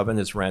first oven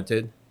is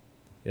rented.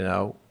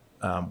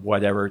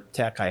 Whatever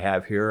tech I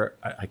have here,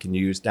 I can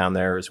use down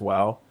there as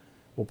well.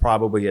 We'll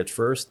probably at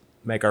first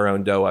make our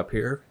own dough up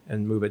here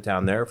and move it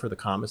down there for the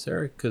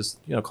commissary because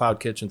Cloud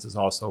Kitchens is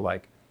also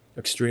like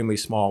extremely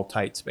small,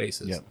 tight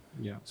spaces.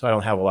 Yeah. So I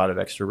don't have a lot of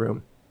extra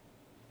room.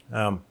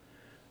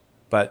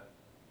 But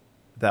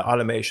the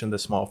automation, the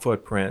small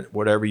footprint,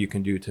 whatever you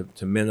can do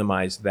to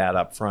minimize that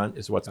up front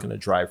is what's going to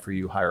drive for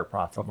you higher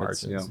profit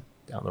margins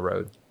down the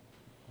road.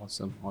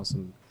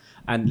 Awesome.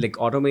 And like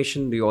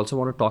automation, do you also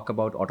want to talk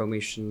about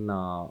automation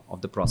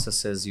of the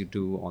processes you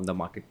do on the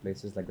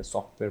marketplaces, like the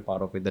software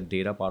part of it, the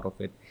data part of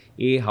it?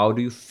 How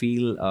do you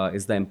feel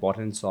is the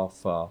importance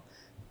of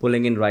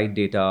pulling in right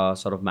data,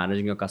 sort of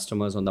managing your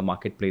customers on the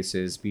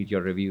marketplaces, be it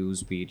your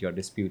reviews, be it your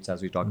disputes,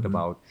 as we talked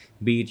about,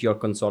 be it your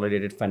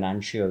consolidated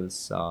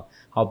financials?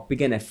 How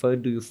big an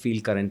effort do you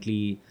feel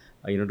currently,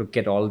 to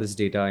get all this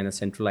data in a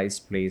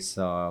centralized place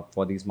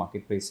for these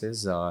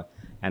marketplaces?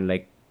 And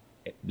like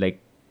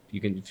you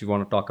can, if you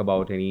want to talk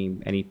about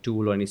any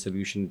tool or any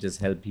solution,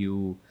 just help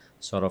you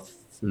sort of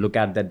look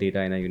at that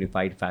data in a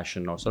unified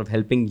fashion, or sort of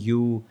helping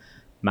you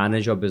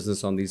manage your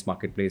business on these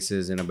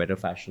marketplaces in a better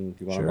fashion.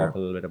 If you want to talk a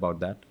little bit about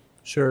that.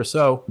 Sure.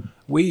 So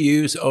we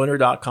use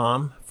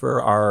owner.com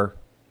for our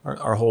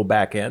whole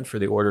back end for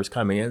the orders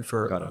coming in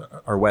for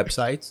our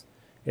websites.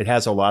 It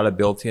has a lot of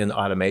built-in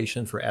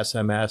automation for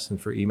SMS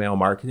and for email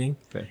marketing.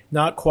 Okay.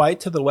 Not quite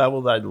to the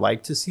level that I'd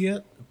like to see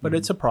it, but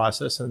it's a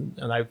process, and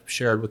I've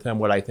shared with them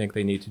what I think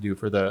they need to do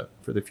for the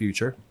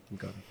future.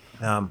 Got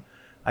it.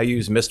 I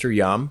use Mr.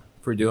 Yum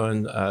for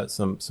doing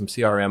some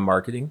CRM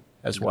marketing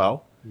as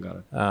well. Got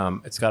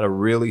it. It's got a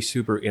really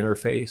super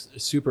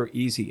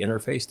easy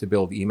interface to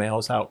build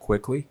emails out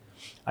quickly.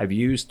 I've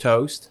used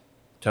Toast.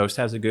 Toast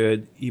has a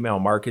good email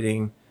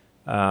marketing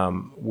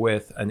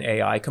with an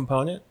AI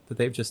component that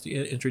they've just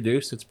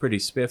introduced. It's pretty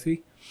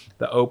spiffy.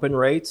 The open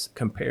rates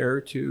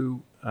compare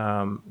to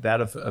that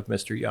of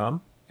Mr.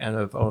 Yum and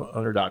of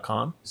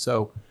owner.com.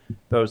 So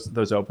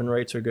those open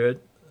rates are good.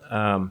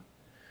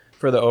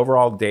 For the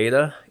overall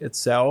data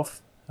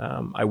itself,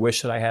 I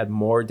wish that I had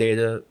more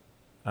data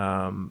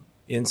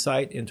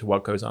insight into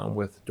what goes on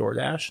with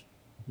DoorDash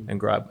and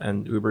Grub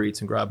and Uber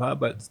Eats and Grubhub,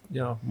 but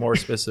more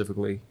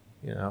specifically,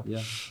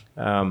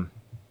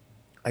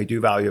 I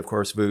do value, of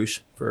course,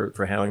 Voosh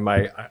for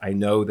handling I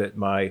know that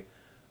my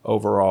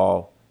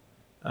overall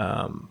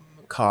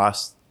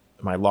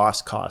my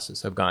loss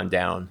costs have gone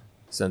down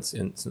since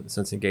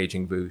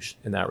engaging Voosh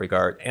in that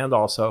regard. And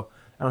also,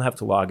 I don't have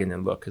to log in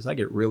and look, because I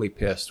get really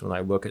pissed when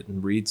I look at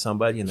and read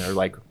somebody and they're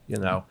like,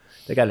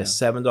 they got a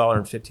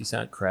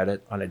 $7.50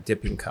 credit on a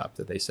dipping cup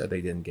that they said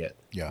they didn't get.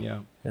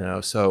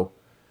 So,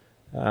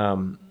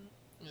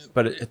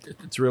 but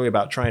it's really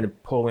about trying to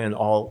pull in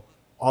all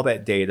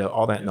that data,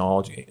 all that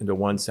knowledge into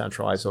one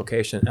centralized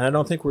location. And I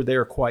don't think we're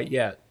there quite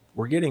yet.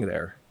 We're getting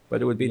there,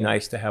 but it would be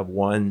nice to have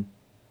one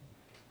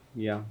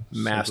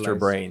master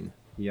brain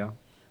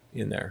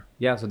in there.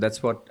 Yeah, so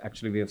that's what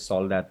actually we have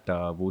solved at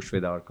Whoosh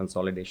with our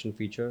consolidation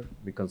feature.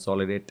 We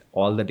consolidate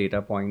all the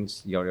data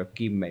points, your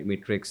key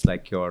metrics,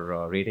 like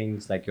your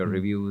ratings, like your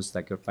reviews,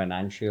 like your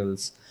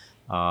financials,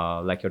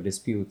 like your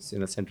disputes,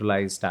 in a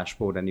centralized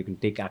dashboard, and you can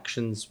take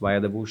actions via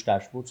the Whoosh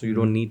dashboard. So you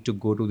don't need to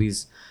go to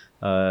these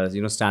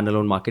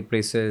standalone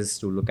marketplaces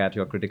to look at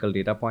your critical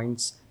data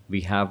points. We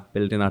have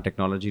built in our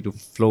technology to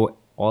flow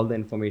all the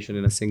information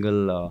in a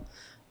single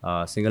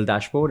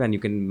dashboard, and you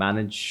can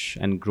manage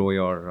and grow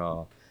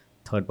your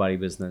third-party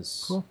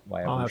business. Cool.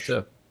 Via I'll Whoosh.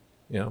 have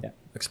to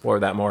explore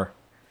that more.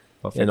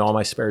 Perfect. In all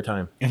my spare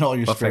time. In all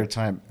your spare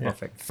time.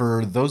 Perfect.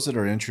 For those that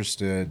are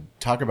interested,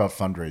 talk about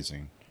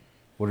fundraising.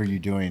 What are you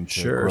doing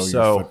to grow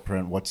your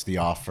footprint? What's the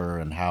offer,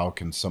 and how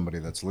can somebody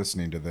that's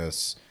listening to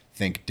this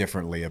think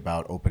differently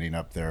about opening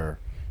up their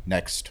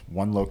next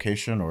one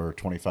location or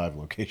 25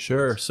 locations?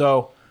 Sure.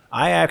 So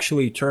I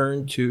actually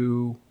turned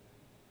to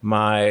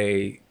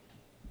my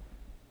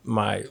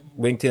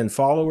LinkedIn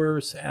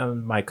followers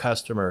and my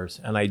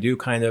customers, and I do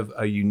kind of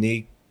a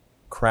unique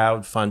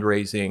crowd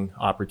fundraising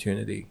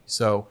opportunity.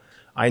 So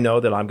I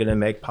know that I'm going to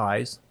make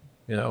pies,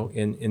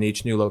 in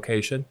each new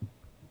location.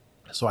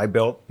 So I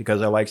built,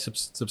 because I like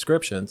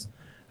subscriptions,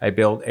 I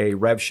built a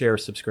rev share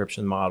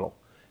subscription model.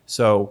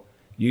 So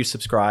You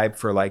subscribe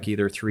for like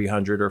either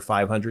 $300 or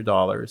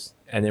 $500,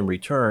 and in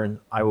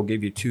return, I will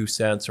give you 2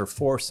 cents or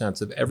 4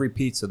 cents of every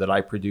pizza that I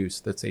produce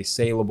that's a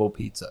saleable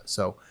pizza.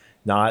 So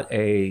not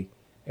a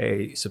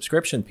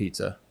subscription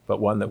pizza, but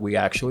one that we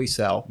actually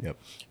sell. Yep.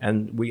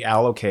 And we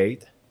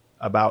allocate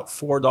about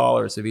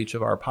 $4 of each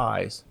of our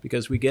pies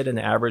because we get an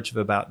average of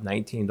about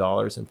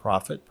 $19 in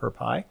profit per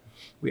pie.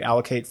 We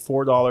allocate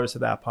 $4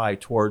 of that pie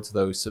towards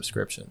those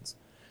subscriptions.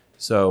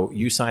 So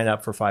you sign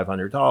up for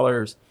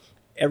 $500.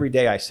 Every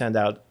day I send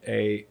out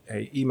a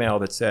email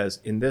that says,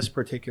 in this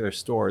particular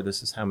store,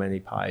 this is how many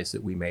pies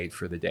that we made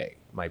for the day.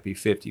 It might be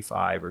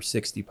 55 or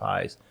 60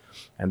 pies.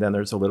 And then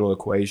there's a little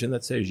equation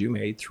that says you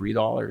made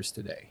 $3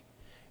 today.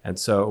 And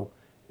so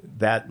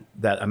that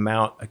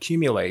amount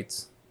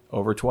accumulates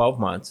over 12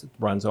 months. It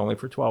runs only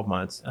for 12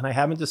 months. And I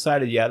haven't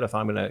decided yet if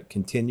I'm going to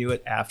continue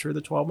it after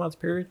the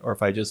 12-month period or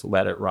if I just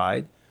let it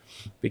ride.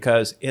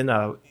 Because in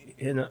a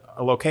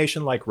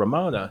location like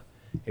Ramona,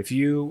 if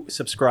you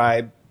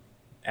subscribe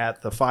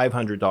at the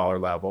 $500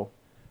 level,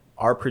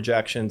 our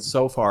projections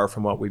so far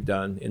from what we've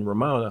done in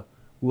Ramona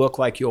look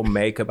like you'll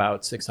make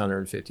about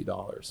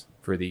 $650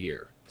 for the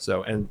year.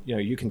 So, and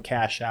you can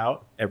cash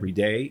out every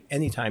day,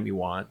 anytime you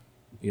want,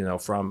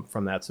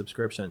 from that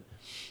subscription.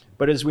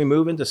 But as we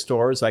move into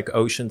stores like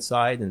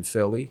Oceanside and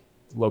Philly,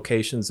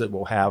 locations that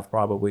will have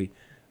probably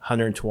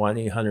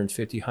 120,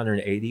 150,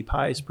 180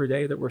 pies per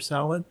day that we're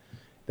selling,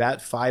 that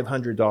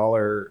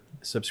 $500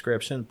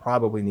 subscription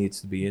probably needs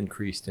to be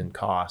increased in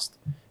cost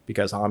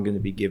because I'm going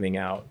to be giving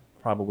out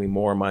probably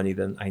more money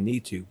than I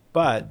need to.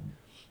 But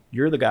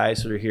you're the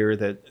guys that are here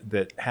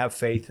that have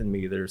faith in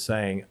me, that are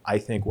saying, I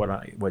think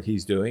what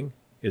he's doing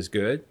is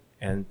good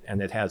and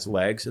it has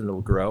legs and it'll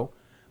grow.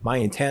 My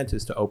intent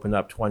is to open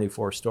up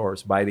 24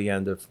 stores by the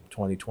end of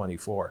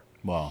 2024.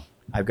 Wow.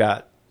 I've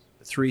got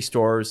 3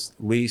 stores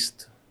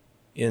leased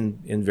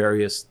in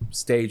various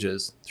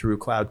stages through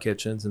Cloud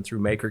Kitchens and through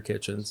Maker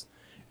Kitchens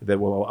that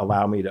will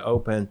allow me to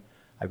open.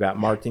 I've got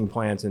marketing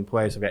plans in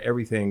place. I've got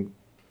everything,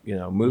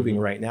 moving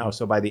right now.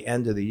 So by the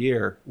end of the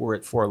year, we're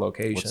at 4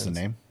 locations. What's the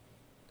name?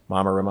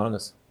 Mama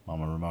Ramona's.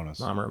 Mama Ramona's.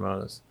 Mama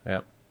Ramona's.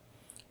 Yep.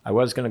 I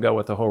was going to go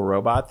with the whole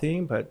robot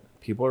theme, but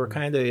people are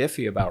kind of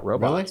iffy about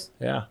robots.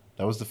 Really? Yeah.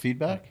 That was the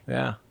feedback?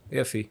 Yeah.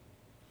 Iffy.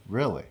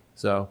 Really?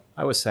 So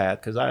I was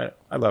sad because I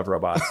love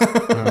robots.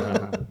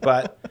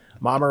 But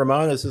Mama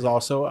Ramona's is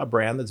also a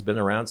brand that's been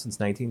around since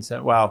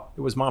 1970. Well,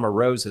 it was Mama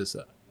Rose's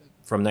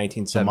from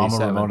 1977. So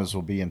Mama Ramona's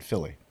will be in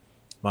Philly.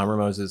 Mama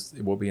Rose's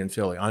will be in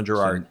Philly on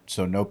Girard.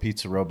 So no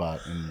pizza robot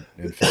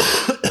in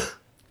Philly.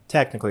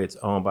 Technically, it's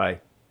owned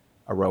by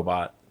a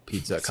robot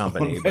pizza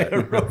company. But a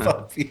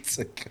robot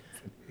pizza company.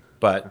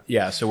 But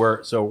yeah,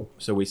 so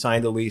we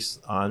signed a lease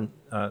on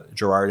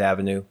Girard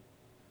Avenue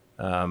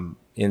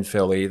in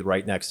Philly,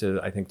 right next to,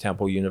 I think,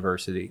 Temple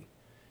University,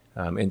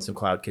 in some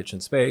Cloud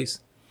Kitchen space.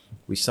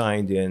 We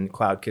signed in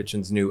Cloud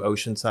Kitchen's new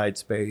Oceanside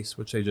space,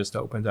 which they just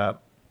opened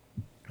up.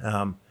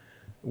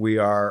 We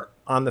are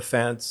on the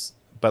fence,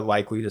 but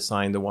likely to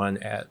sign the one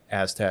at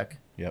Aztec.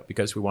 Yep.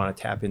 Because we want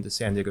to tap into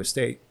San Diego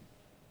State.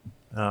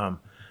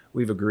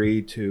 We've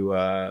agreed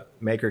to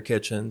Maker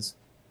Kitchens.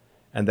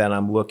 And then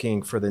I'm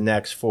looking for the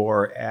next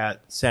 4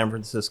 at San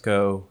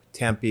Francisco,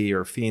 Tempe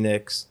or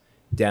Phoenix,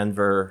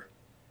 Denver,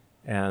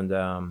 and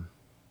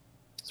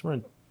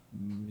somewhere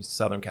in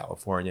Southern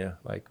California,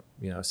 like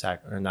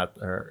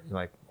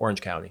like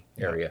Orange County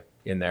area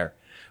in there.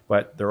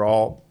 But they're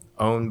all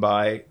owned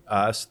by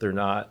us. They're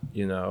not,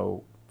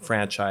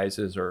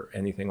 franchises or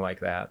anything like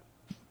that.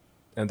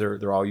 And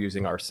they're all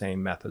using our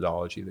same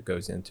methodology that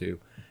goes into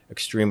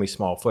extremely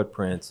small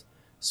footprints,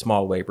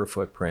 small labor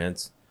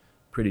footprints,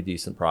 pretty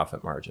decent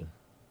profit margin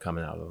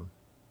coming out of them.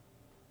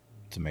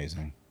 It's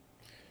amazing.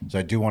 So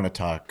I do want to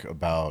talk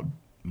about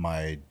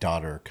my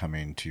daughter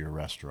coming to your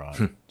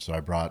restaurant. So I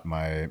brought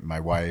my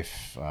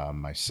wife,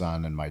 my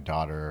son, and my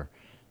daughter.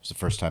 It was the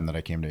first time that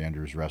I came to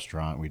Andrew's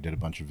restaurant. We did a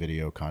bunch of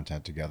video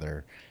content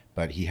together,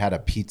 but he had a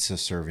pizza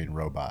serving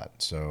robot.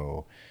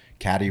 So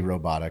Caddy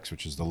Robotics,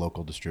 which is the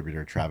local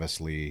distributor, Travis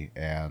Lee,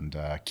 and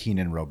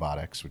Keenan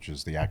Robotics, which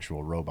is the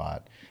actual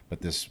robot. But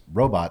this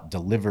robot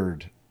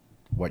delivered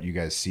what you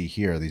guys see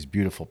here, these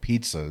beautiful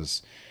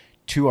pizzas,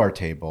 to our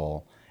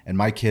table, and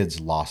my kids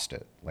lost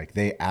it. Like,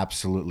 they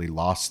absolutely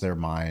lost their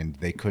mind.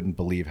 They couldn't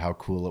believe how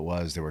cool it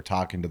was. They were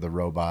talking to the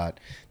robot.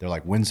 They're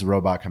like, when's the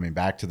robot coming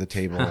back to the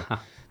table?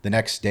 The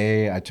next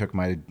day I took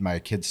my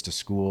kids to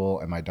school,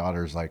 and my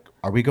daughter's like,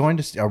 are we going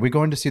to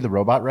see the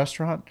robot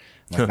restaurant?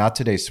 I'm like, not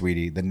today,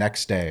 sweetie. The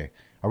next day,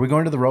 are we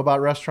going to the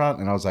robot restaurant?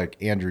 And I was like,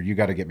 Andrew, you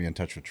got to get me in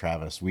touch with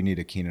Travis. We need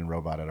a Keenan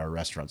robot at our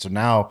restaurant. So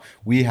now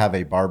we have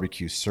a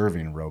barbecue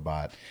serving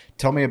robot.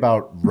 Tell me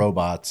about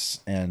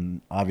robots.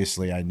 And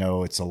obviously I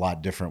know it's a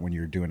lot different when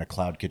you're doing a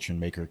Cloud Kitchen,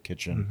 Maker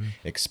Kitchen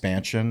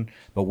expansion,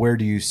 but where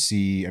do you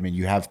see,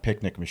 you have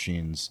picnic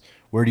machines.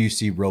 Where do you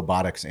see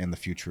robotics and the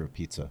future of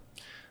pizza?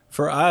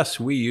 For us,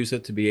 we use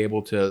it to be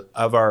able to,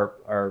 of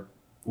our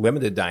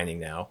limited dining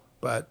now,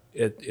 but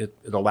it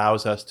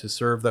allows us to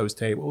serve those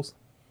tables,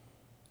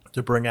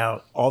 to bring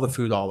out all the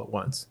food all at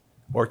once,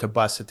 or to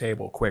bus a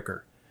table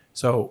quicker.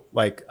 So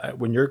like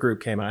when your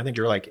group came out, I think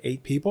you're like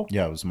 8 people.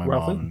 Yeah, it was my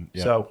roughly. mom.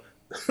 Yeah. So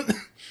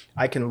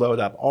I can load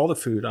up all the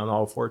food on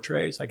all 4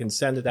 trays. I can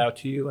send it out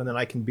to you, and then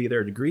I can be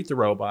there to greet the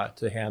robot,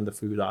 to hand the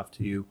food off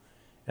to you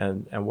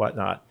and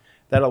whatnot.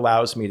 That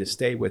allows me to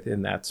stay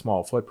within that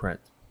small footprint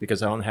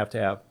because I don't have to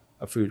have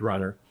a food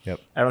runner. Yep.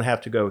 I don't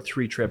have to go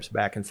 3 trips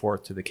back and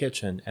forth to the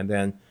kitchen, and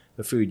then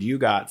the food you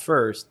got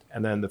first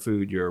and then the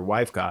food your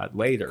wife got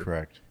later.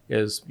 Correct.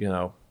 Is,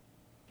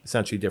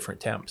 essentially different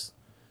temps.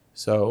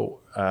 So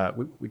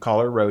we call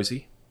her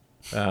Rosie.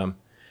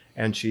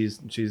 And she's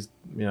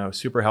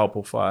super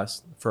helpful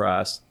for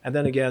us. And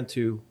then again,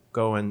 to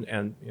go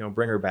and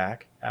bring her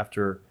back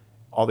after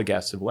all the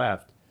guests have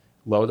left,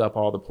 load up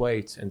all the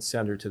plates and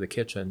send her to the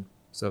kitchen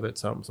so that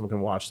someone can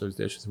wash those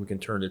dishes and we can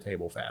turn the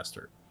table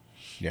faster.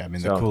 Yeah, I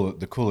mean, So-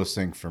 the coolest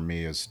thing for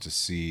me is to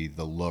see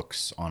the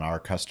looks on our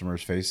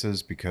customers'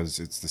 faces, because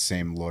it's the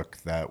same look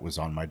that was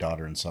on my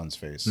daughter and son's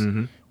face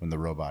when the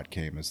robot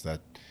came. Is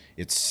that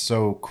it's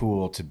so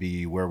cool to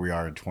be where we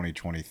are in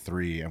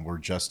 2023, and we're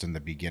just in the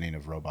beginning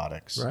of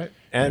robotics. Right.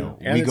 And, You know,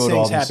 and we it go to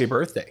all sings these- happy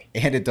birthday.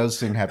 And it does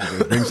sing happy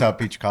birthday. It brings out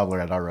peach cobbler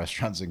at our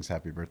restaurant, sings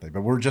happy birthday.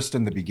 But we're just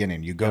in the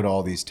beginning. You go to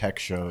all these tech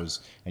shows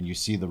and you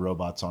see the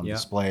robots on Yeah.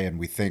 display, and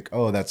we think,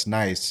 oh, that's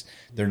nice.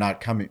 They're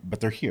not coming, but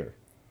they're here.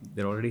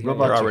 They're already here.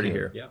 Robots They're are already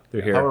here. here. Yeah.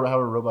 They're here. How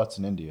are robots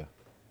in India?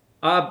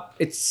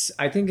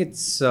 I think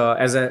it's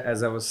as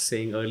I was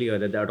saying earlier,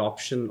 that the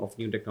adoption of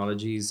new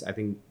technologies, I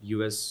think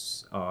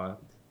US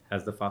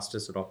has the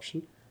fastest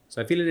adoption.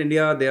 So I feel in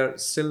India they're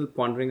still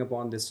pondering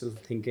upon, they're still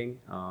thinking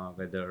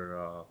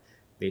whether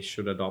they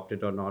should adopt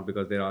it or not,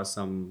 because there are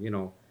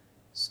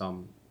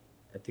some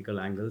ethical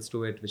angles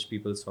to it which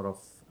people sort of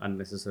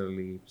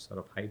unnecessarily sort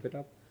of hype it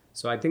up.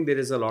 So I think there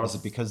is a lot Is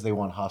of it because they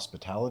want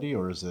hospitality,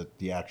 or is it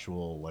the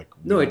actual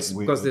No, it's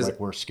because there's-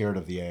 we're scared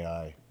of the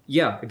AI?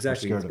 yeah, We're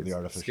exactly. scared of It's the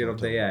artificial scared of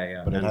the intelligence. AI,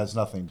 yeah. But it And- has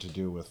nothing to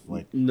do with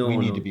we No,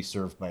 need no. to be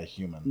served by a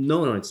human.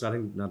 No, it's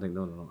nothing.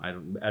 No. I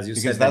don't. As you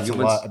Because said, that's that a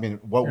humans, lot. I mean,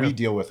 what we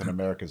deal with in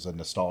America is a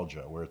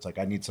nostalgia, where it's like,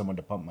 I need someone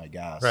to pump my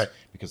gas, Right.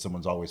 because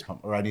someone's always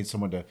pumping, or I need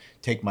someone to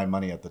take my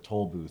money at the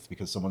toll booth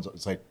because someone's.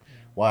 It's like,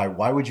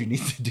 why would you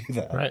need to do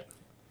that? Right.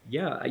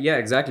 Yeah,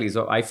 exactly.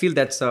 So I feel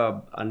that's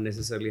a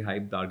unnecessarily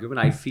hyped argument.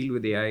 I feel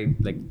with AI,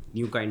 like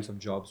new kinds of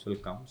jobs will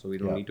come, so we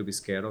don't Yeah. need to be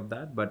scared of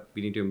that, but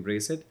we need to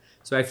embrace it.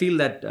 So I feel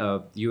that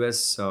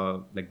US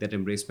like that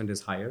embracement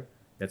is higher.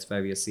 That's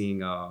why we are seeing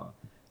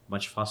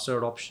much faster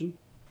adoption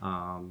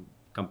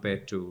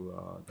compared to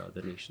the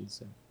other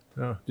nations.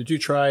 Oh. Did you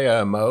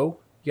try Mo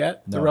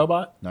yet, the No.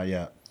 robot? Not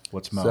yet.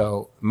 What's Mo?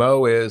 So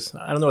Mo is,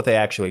 I don't know what they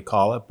actually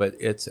call it, but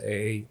it's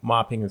a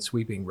mopping and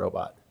sweeping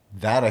robot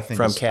That I think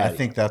From is, I Caddy.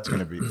 think that's going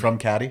to be from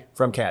Caddy.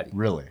 from Caddy.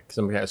 Really?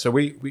 So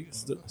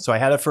I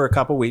had it for a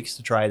couple weeks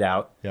to try it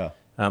out. Yeah.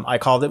 I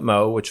called it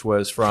Mo, which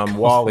was from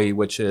Wall-E,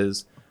 which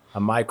is a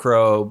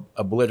micro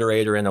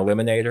obliterator and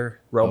eliminator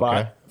robot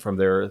Okay. from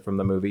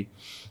the movie.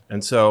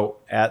 And so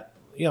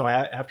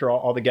after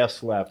all the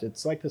guests left,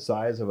 it's like the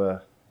size of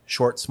a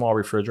short, small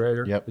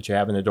refrigerator Yep. that you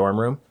have in a dorm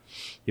room.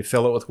 You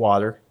fill it with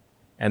water,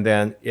 and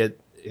then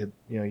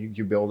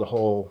you build a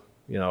whole,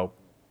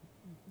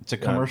 It's a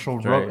commercial.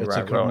 right, It's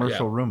a right, well,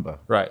 commercial Roomba.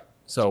 right.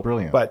 So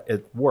brilliant. but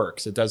it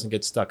works. It doesn't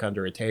get stuck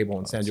under a table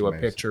and send that's you a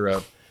amazing. picture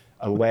of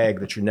a leg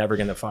that you're never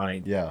going to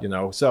find. Yeah.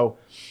 So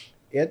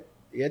it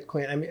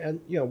clean. I mean,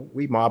 and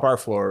we mop our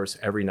floors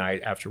every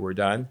night after we're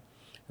done.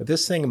 But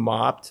this thing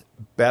mopped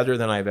better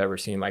than I've ever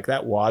seen. Like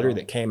that water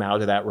that came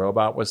out of that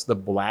robot was the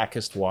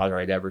blackest water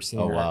I'd ever seen.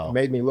 Oh, wow. It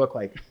made me look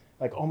like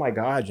oh my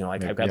God,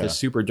 like I've got Yeah. this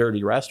super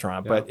dirty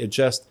restaurant, but it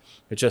just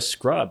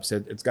scrubs.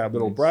 It's got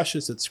little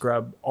brushes that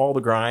scrub all the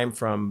grime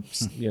from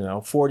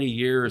 40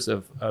 years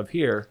of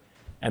here,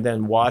 and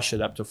then wash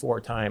it up to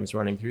 4 times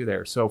running through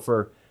there. So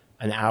for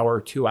an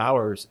hour, 2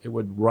 hours, it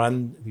would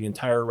run the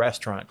entire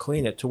restaurant,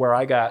 clean it to where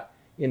I got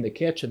in the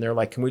kitchen. They're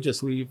like, can we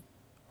just leave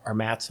our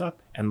mats up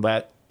and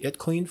let it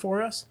clean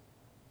for us?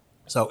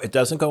 So it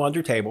doesn't go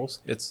under tables.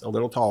 It's a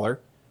little taller,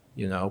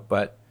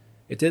 but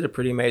it did a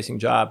pretty amazing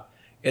job.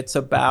 It's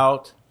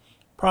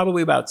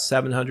probably about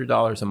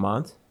 $700 a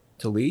month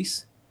to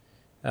lease.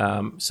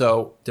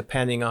 So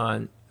depending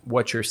on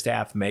what your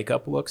staff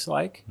makeup looks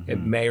like, it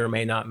may or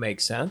may not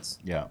make sense.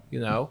 Yeah.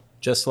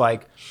 Just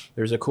like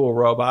there's a cool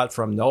robot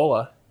from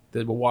NOLA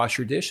that will wash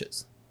your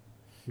dishes.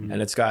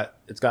 And it's got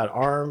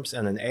arms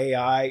and an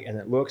AI, and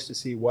it looks to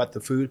see what the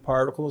food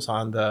particles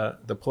on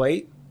the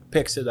plate,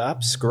 picks it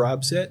up,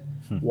 scrubs it,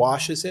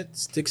 washes it,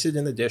 sticks it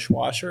in the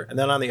dishwasher, and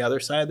then on the other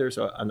side there's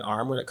an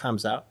arm when it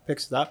comes out,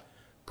 picks it up,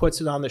 puts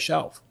it on the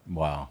shelf.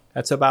 Wow.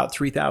 That's about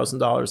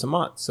 $3,000 a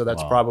month. So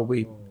that's Wow.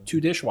 probably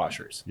 2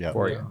 dishwashers Yep.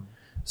 for you.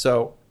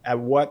 So at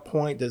what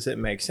point does it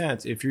make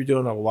sense? If you're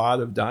doing a lot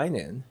of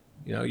dine-in,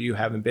 you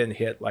haven't been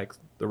hit like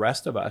the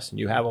rest of us, and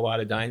you have a lot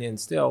of dine-in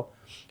still,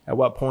 at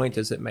what point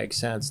does it make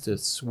sense to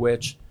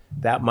switch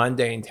that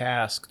mundane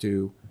task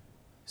to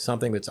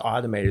something that's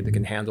automated that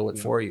can handle it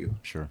for you?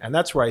 Sure. And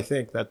that's where I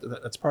think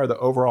that's part of the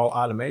overall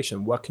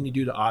automation. What can you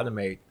do to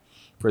automate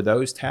for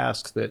those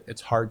tasks that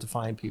it's hard to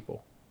find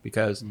people?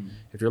 Because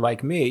if you're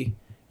like me,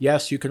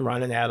 yes, you can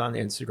run an ad on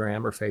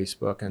Instagram or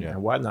Facebook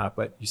and whatnot,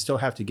 but you still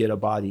have to get a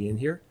body in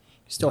here.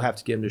 You still have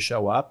to get them to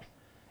show up.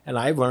 And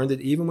I've learned that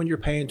even when you're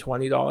paying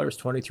 $20,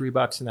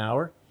 $23 an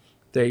hour,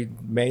 they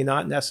may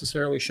not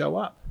necessarily show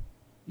up,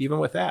 even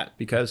with that,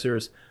 because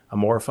there's a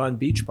more fun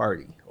beach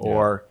party,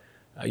 or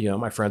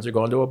my friends are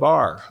going to a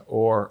bar,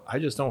 or I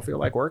just don't feel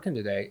like working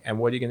today. And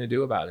what are you going to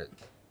do about it?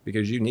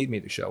 Because you need me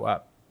to show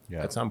up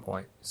at some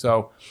point.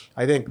 So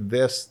I think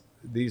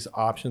these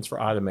options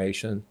for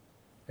automation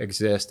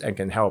exist and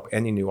can help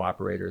any new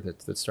operator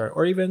that start,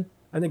 or even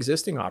an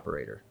existing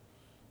operator.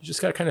 You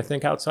just got to kind of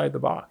think outside the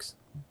box.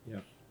 Yeah.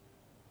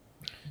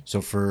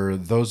 So for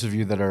those of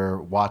you that are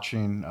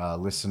watching,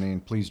 listening,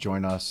 please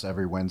join us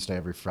every Wednesday,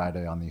 every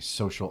Friday on the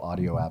social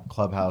audio app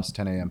Clubhouse,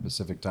 10 a.m.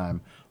 Pacific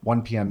time,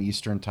 1 p.m.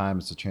 Eastern time.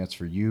 It's a chance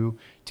for you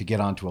to get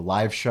onto a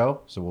live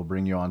show. So we'll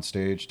bring you on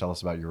stage, tell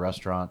us about your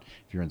restaurant.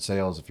 If you're in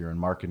sales, if you're in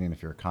marketing,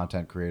 if you're a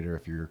content creator,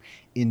 if you're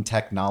in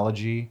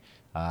technology,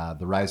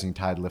 the rising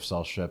tide lifts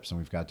all ships, and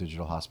we've got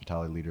digital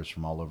hospitality leaders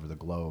from all over the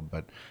globe.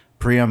 But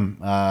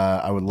Priyam,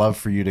 I would love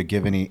for you to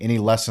give any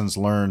lessons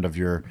learned of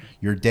your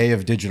day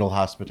of digital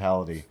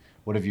hospitality.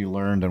 What have you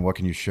learned, and what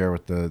can you share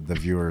with the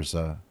viewers?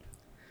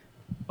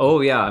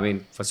 Oh, yeah. I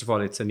mean, first of all,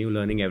 it's a new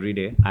learning every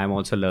day. I'm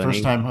also learning.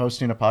 First time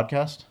hosting a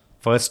podcast?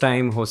 First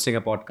time hosting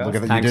a podcast. Look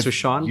at that. Thanks to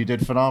Sean. You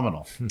did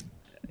phenomenal.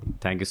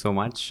 Thank you so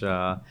much.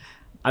 I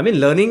mean,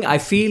 learning, I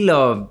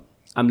feel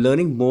I'm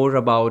learning more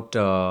about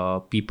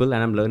people,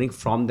 and I'm learning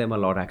from them a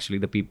lot, actually.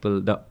 The people,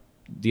 the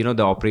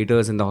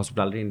operators in the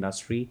hospitality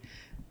industry,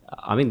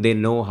 I mean, they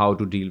know how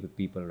to deal with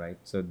people, right?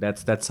 So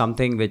that's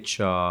something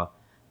which I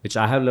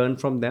have learned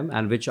from them,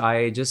 and which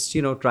I just,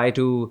 try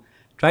to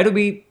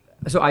be.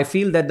 So I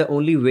feel that the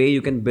only way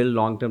you can build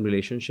long-term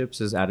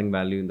relationships is adding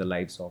value in the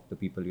lives of the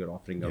people you're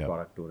offering your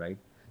product to, right?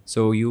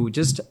 So you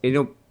just,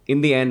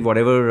 in the end,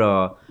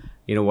 whatever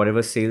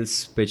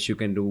sales pitch you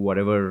can do,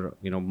 whatever,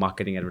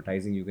 marketing,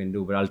 advertising you can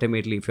do, but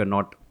ultimately, if you're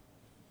not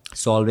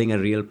solving a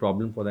real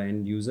problem for the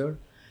end user,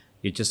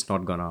 you're just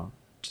not gonna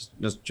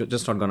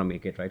just not gonna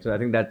make it, right? So I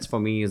think that's, for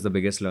me, is the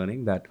biggest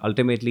learning, that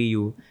ultimately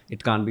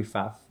it can't be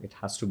faff. It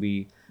has to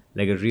be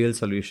like a real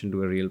solution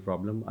to a real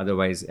problem.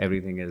 Otherwise,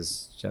 everything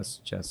is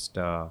just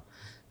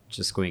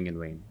going in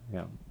vain.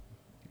 Yeah.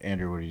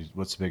 Andrew,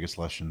 what's the biggest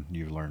lesson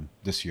you've learned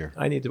this year?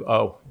 I need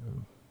to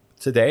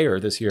today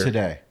or this year?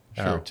 Today.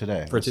 Sure,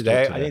 today. For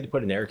today, I need to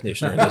put an air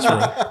conditioner in this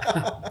room.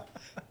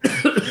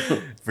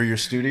 For your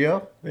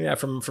studio? Yeah,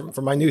 from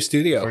my new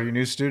studio. For your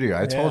new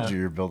studio. I told you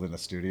you're building a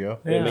studio.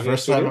 Yeah.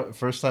 First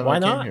time Why I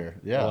came not? here.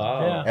 Yeah.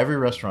 Wow. Yeah. Every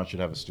restaurant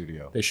should have a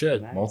studio. They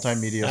should. Nice.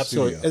 Multimedia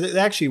Absolutely. studio. It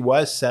actually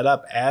was set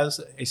up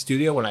as a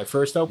studio when I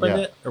first opened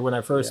it, or when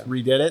I first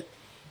redid it.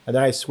 And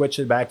then I switched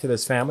it back to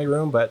this family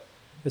room, but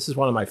this is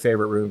one of my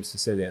favorite rooms to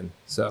sit in.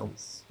 So,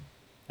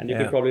 And you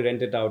could probably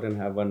rent it out and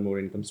have one more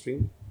income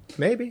stream.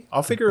 maybe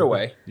I'll figure a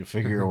way. You'll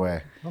figure a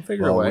way. I'll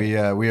figure a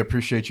way. We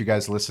appreciate you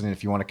guys listening.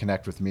 If you want to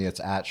connect with me, it's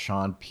at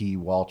Sean P.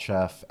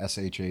 Walchef,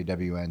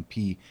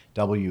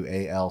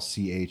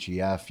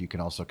 ShawnPWalchef. You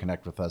can also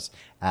connect with us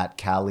at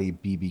Cali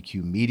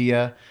BBQ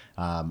Media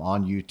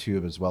on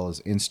YouTube, as well as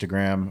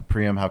Instagram.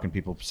 Priyam, how can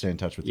people stay in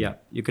touch with you? Yeah,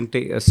 you can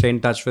stay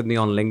in touch with me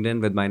on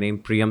LinkedIn with my name,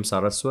 Priyam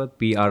Saraswat,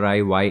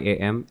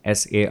 Priyam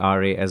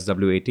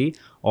Saraswat,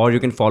 or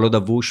you can follow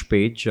the Whoosh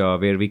page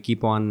where we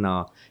keep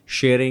on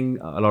sharing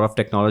a lot of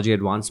technology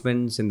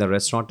advancements in the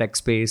restaurant tech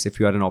space. If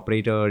you are an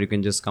operator, you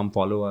can just come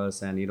follow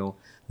us and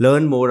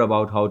learn more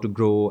about how to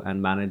grow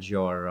and manage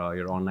your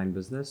online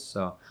business.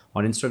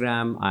 On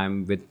Instagram,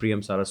 I'm with Priyam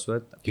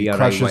Saraswat. He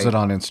crushes it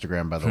on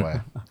Instagram, by the way.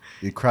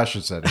 He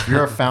crushes it. If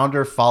you're a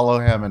founder, follow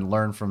him and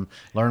learn from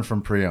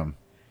Priyam.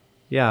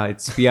 Yeah,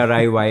 it's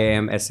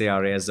Priyam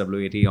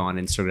Saraswat on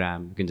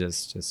Instagram. You can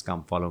just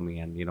come follow me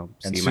and And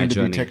see soon my to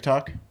journey. be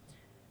TikTok.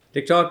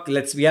 TikTok,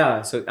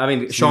 So I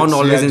mean, Sean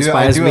always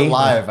inspires me.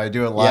 I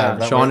do it live.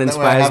 Yeah, Sean inspires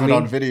me. I have it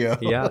on video.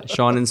 Yeah,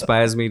 Sean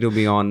inspires me to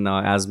be on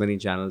as many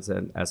channels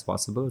as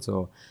possible.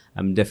 So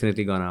I'm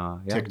definitely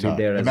gonna be TikTok.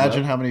 there as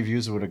Imagine well. how many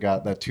views it would have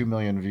got. That 2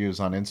 million views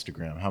on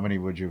Instagram. How many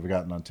would you have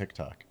gotten on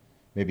TikTok?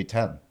 Maybe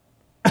 10.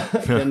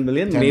 10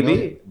 million, 10 maybe.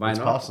 million. Why It's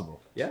not?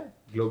 possible. Yeah,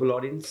 global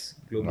audience.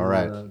 Global, All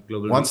right.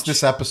 Global Once reach.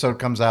 this episode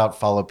comes out,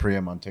 follow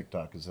Priyam on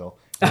TikTok,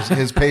 because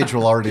his page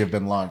will already have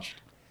been launched.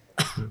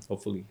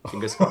 Hopefully,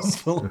 fingers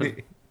crossed.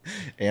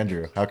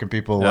 Andrew, how can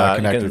people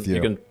connect with you?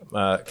 You can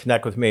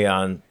connect with me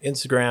on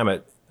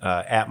Instagram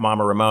at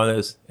Mama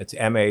Ramona's. It's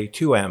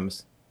two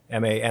M's,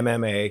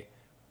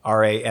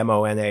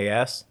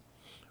 MAMMARAMONAS,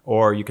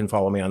 or you can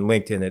follow me on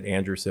LinkedIn at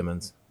Andrew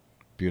Simmons.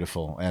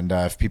 Beautiful. And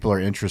if people are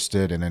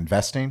interested in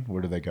investing,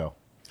 where do they go?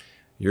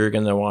 You're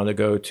going to want to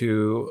go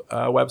to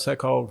a website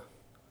called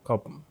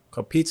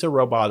Pizza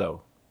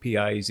Roboto,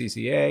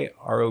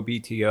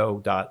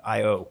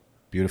 PIZZAROBTO.io.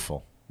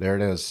 Beautiful. There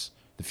it is.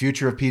 The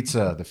future of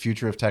pizza, the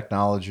future of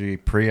technology.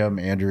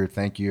 Priyam, Andrew,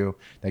 thank you.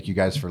 Thank you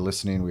guys for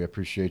listening. We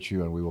appreciate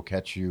you, and we will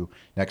catch you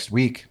next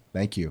week.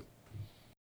 Thank you.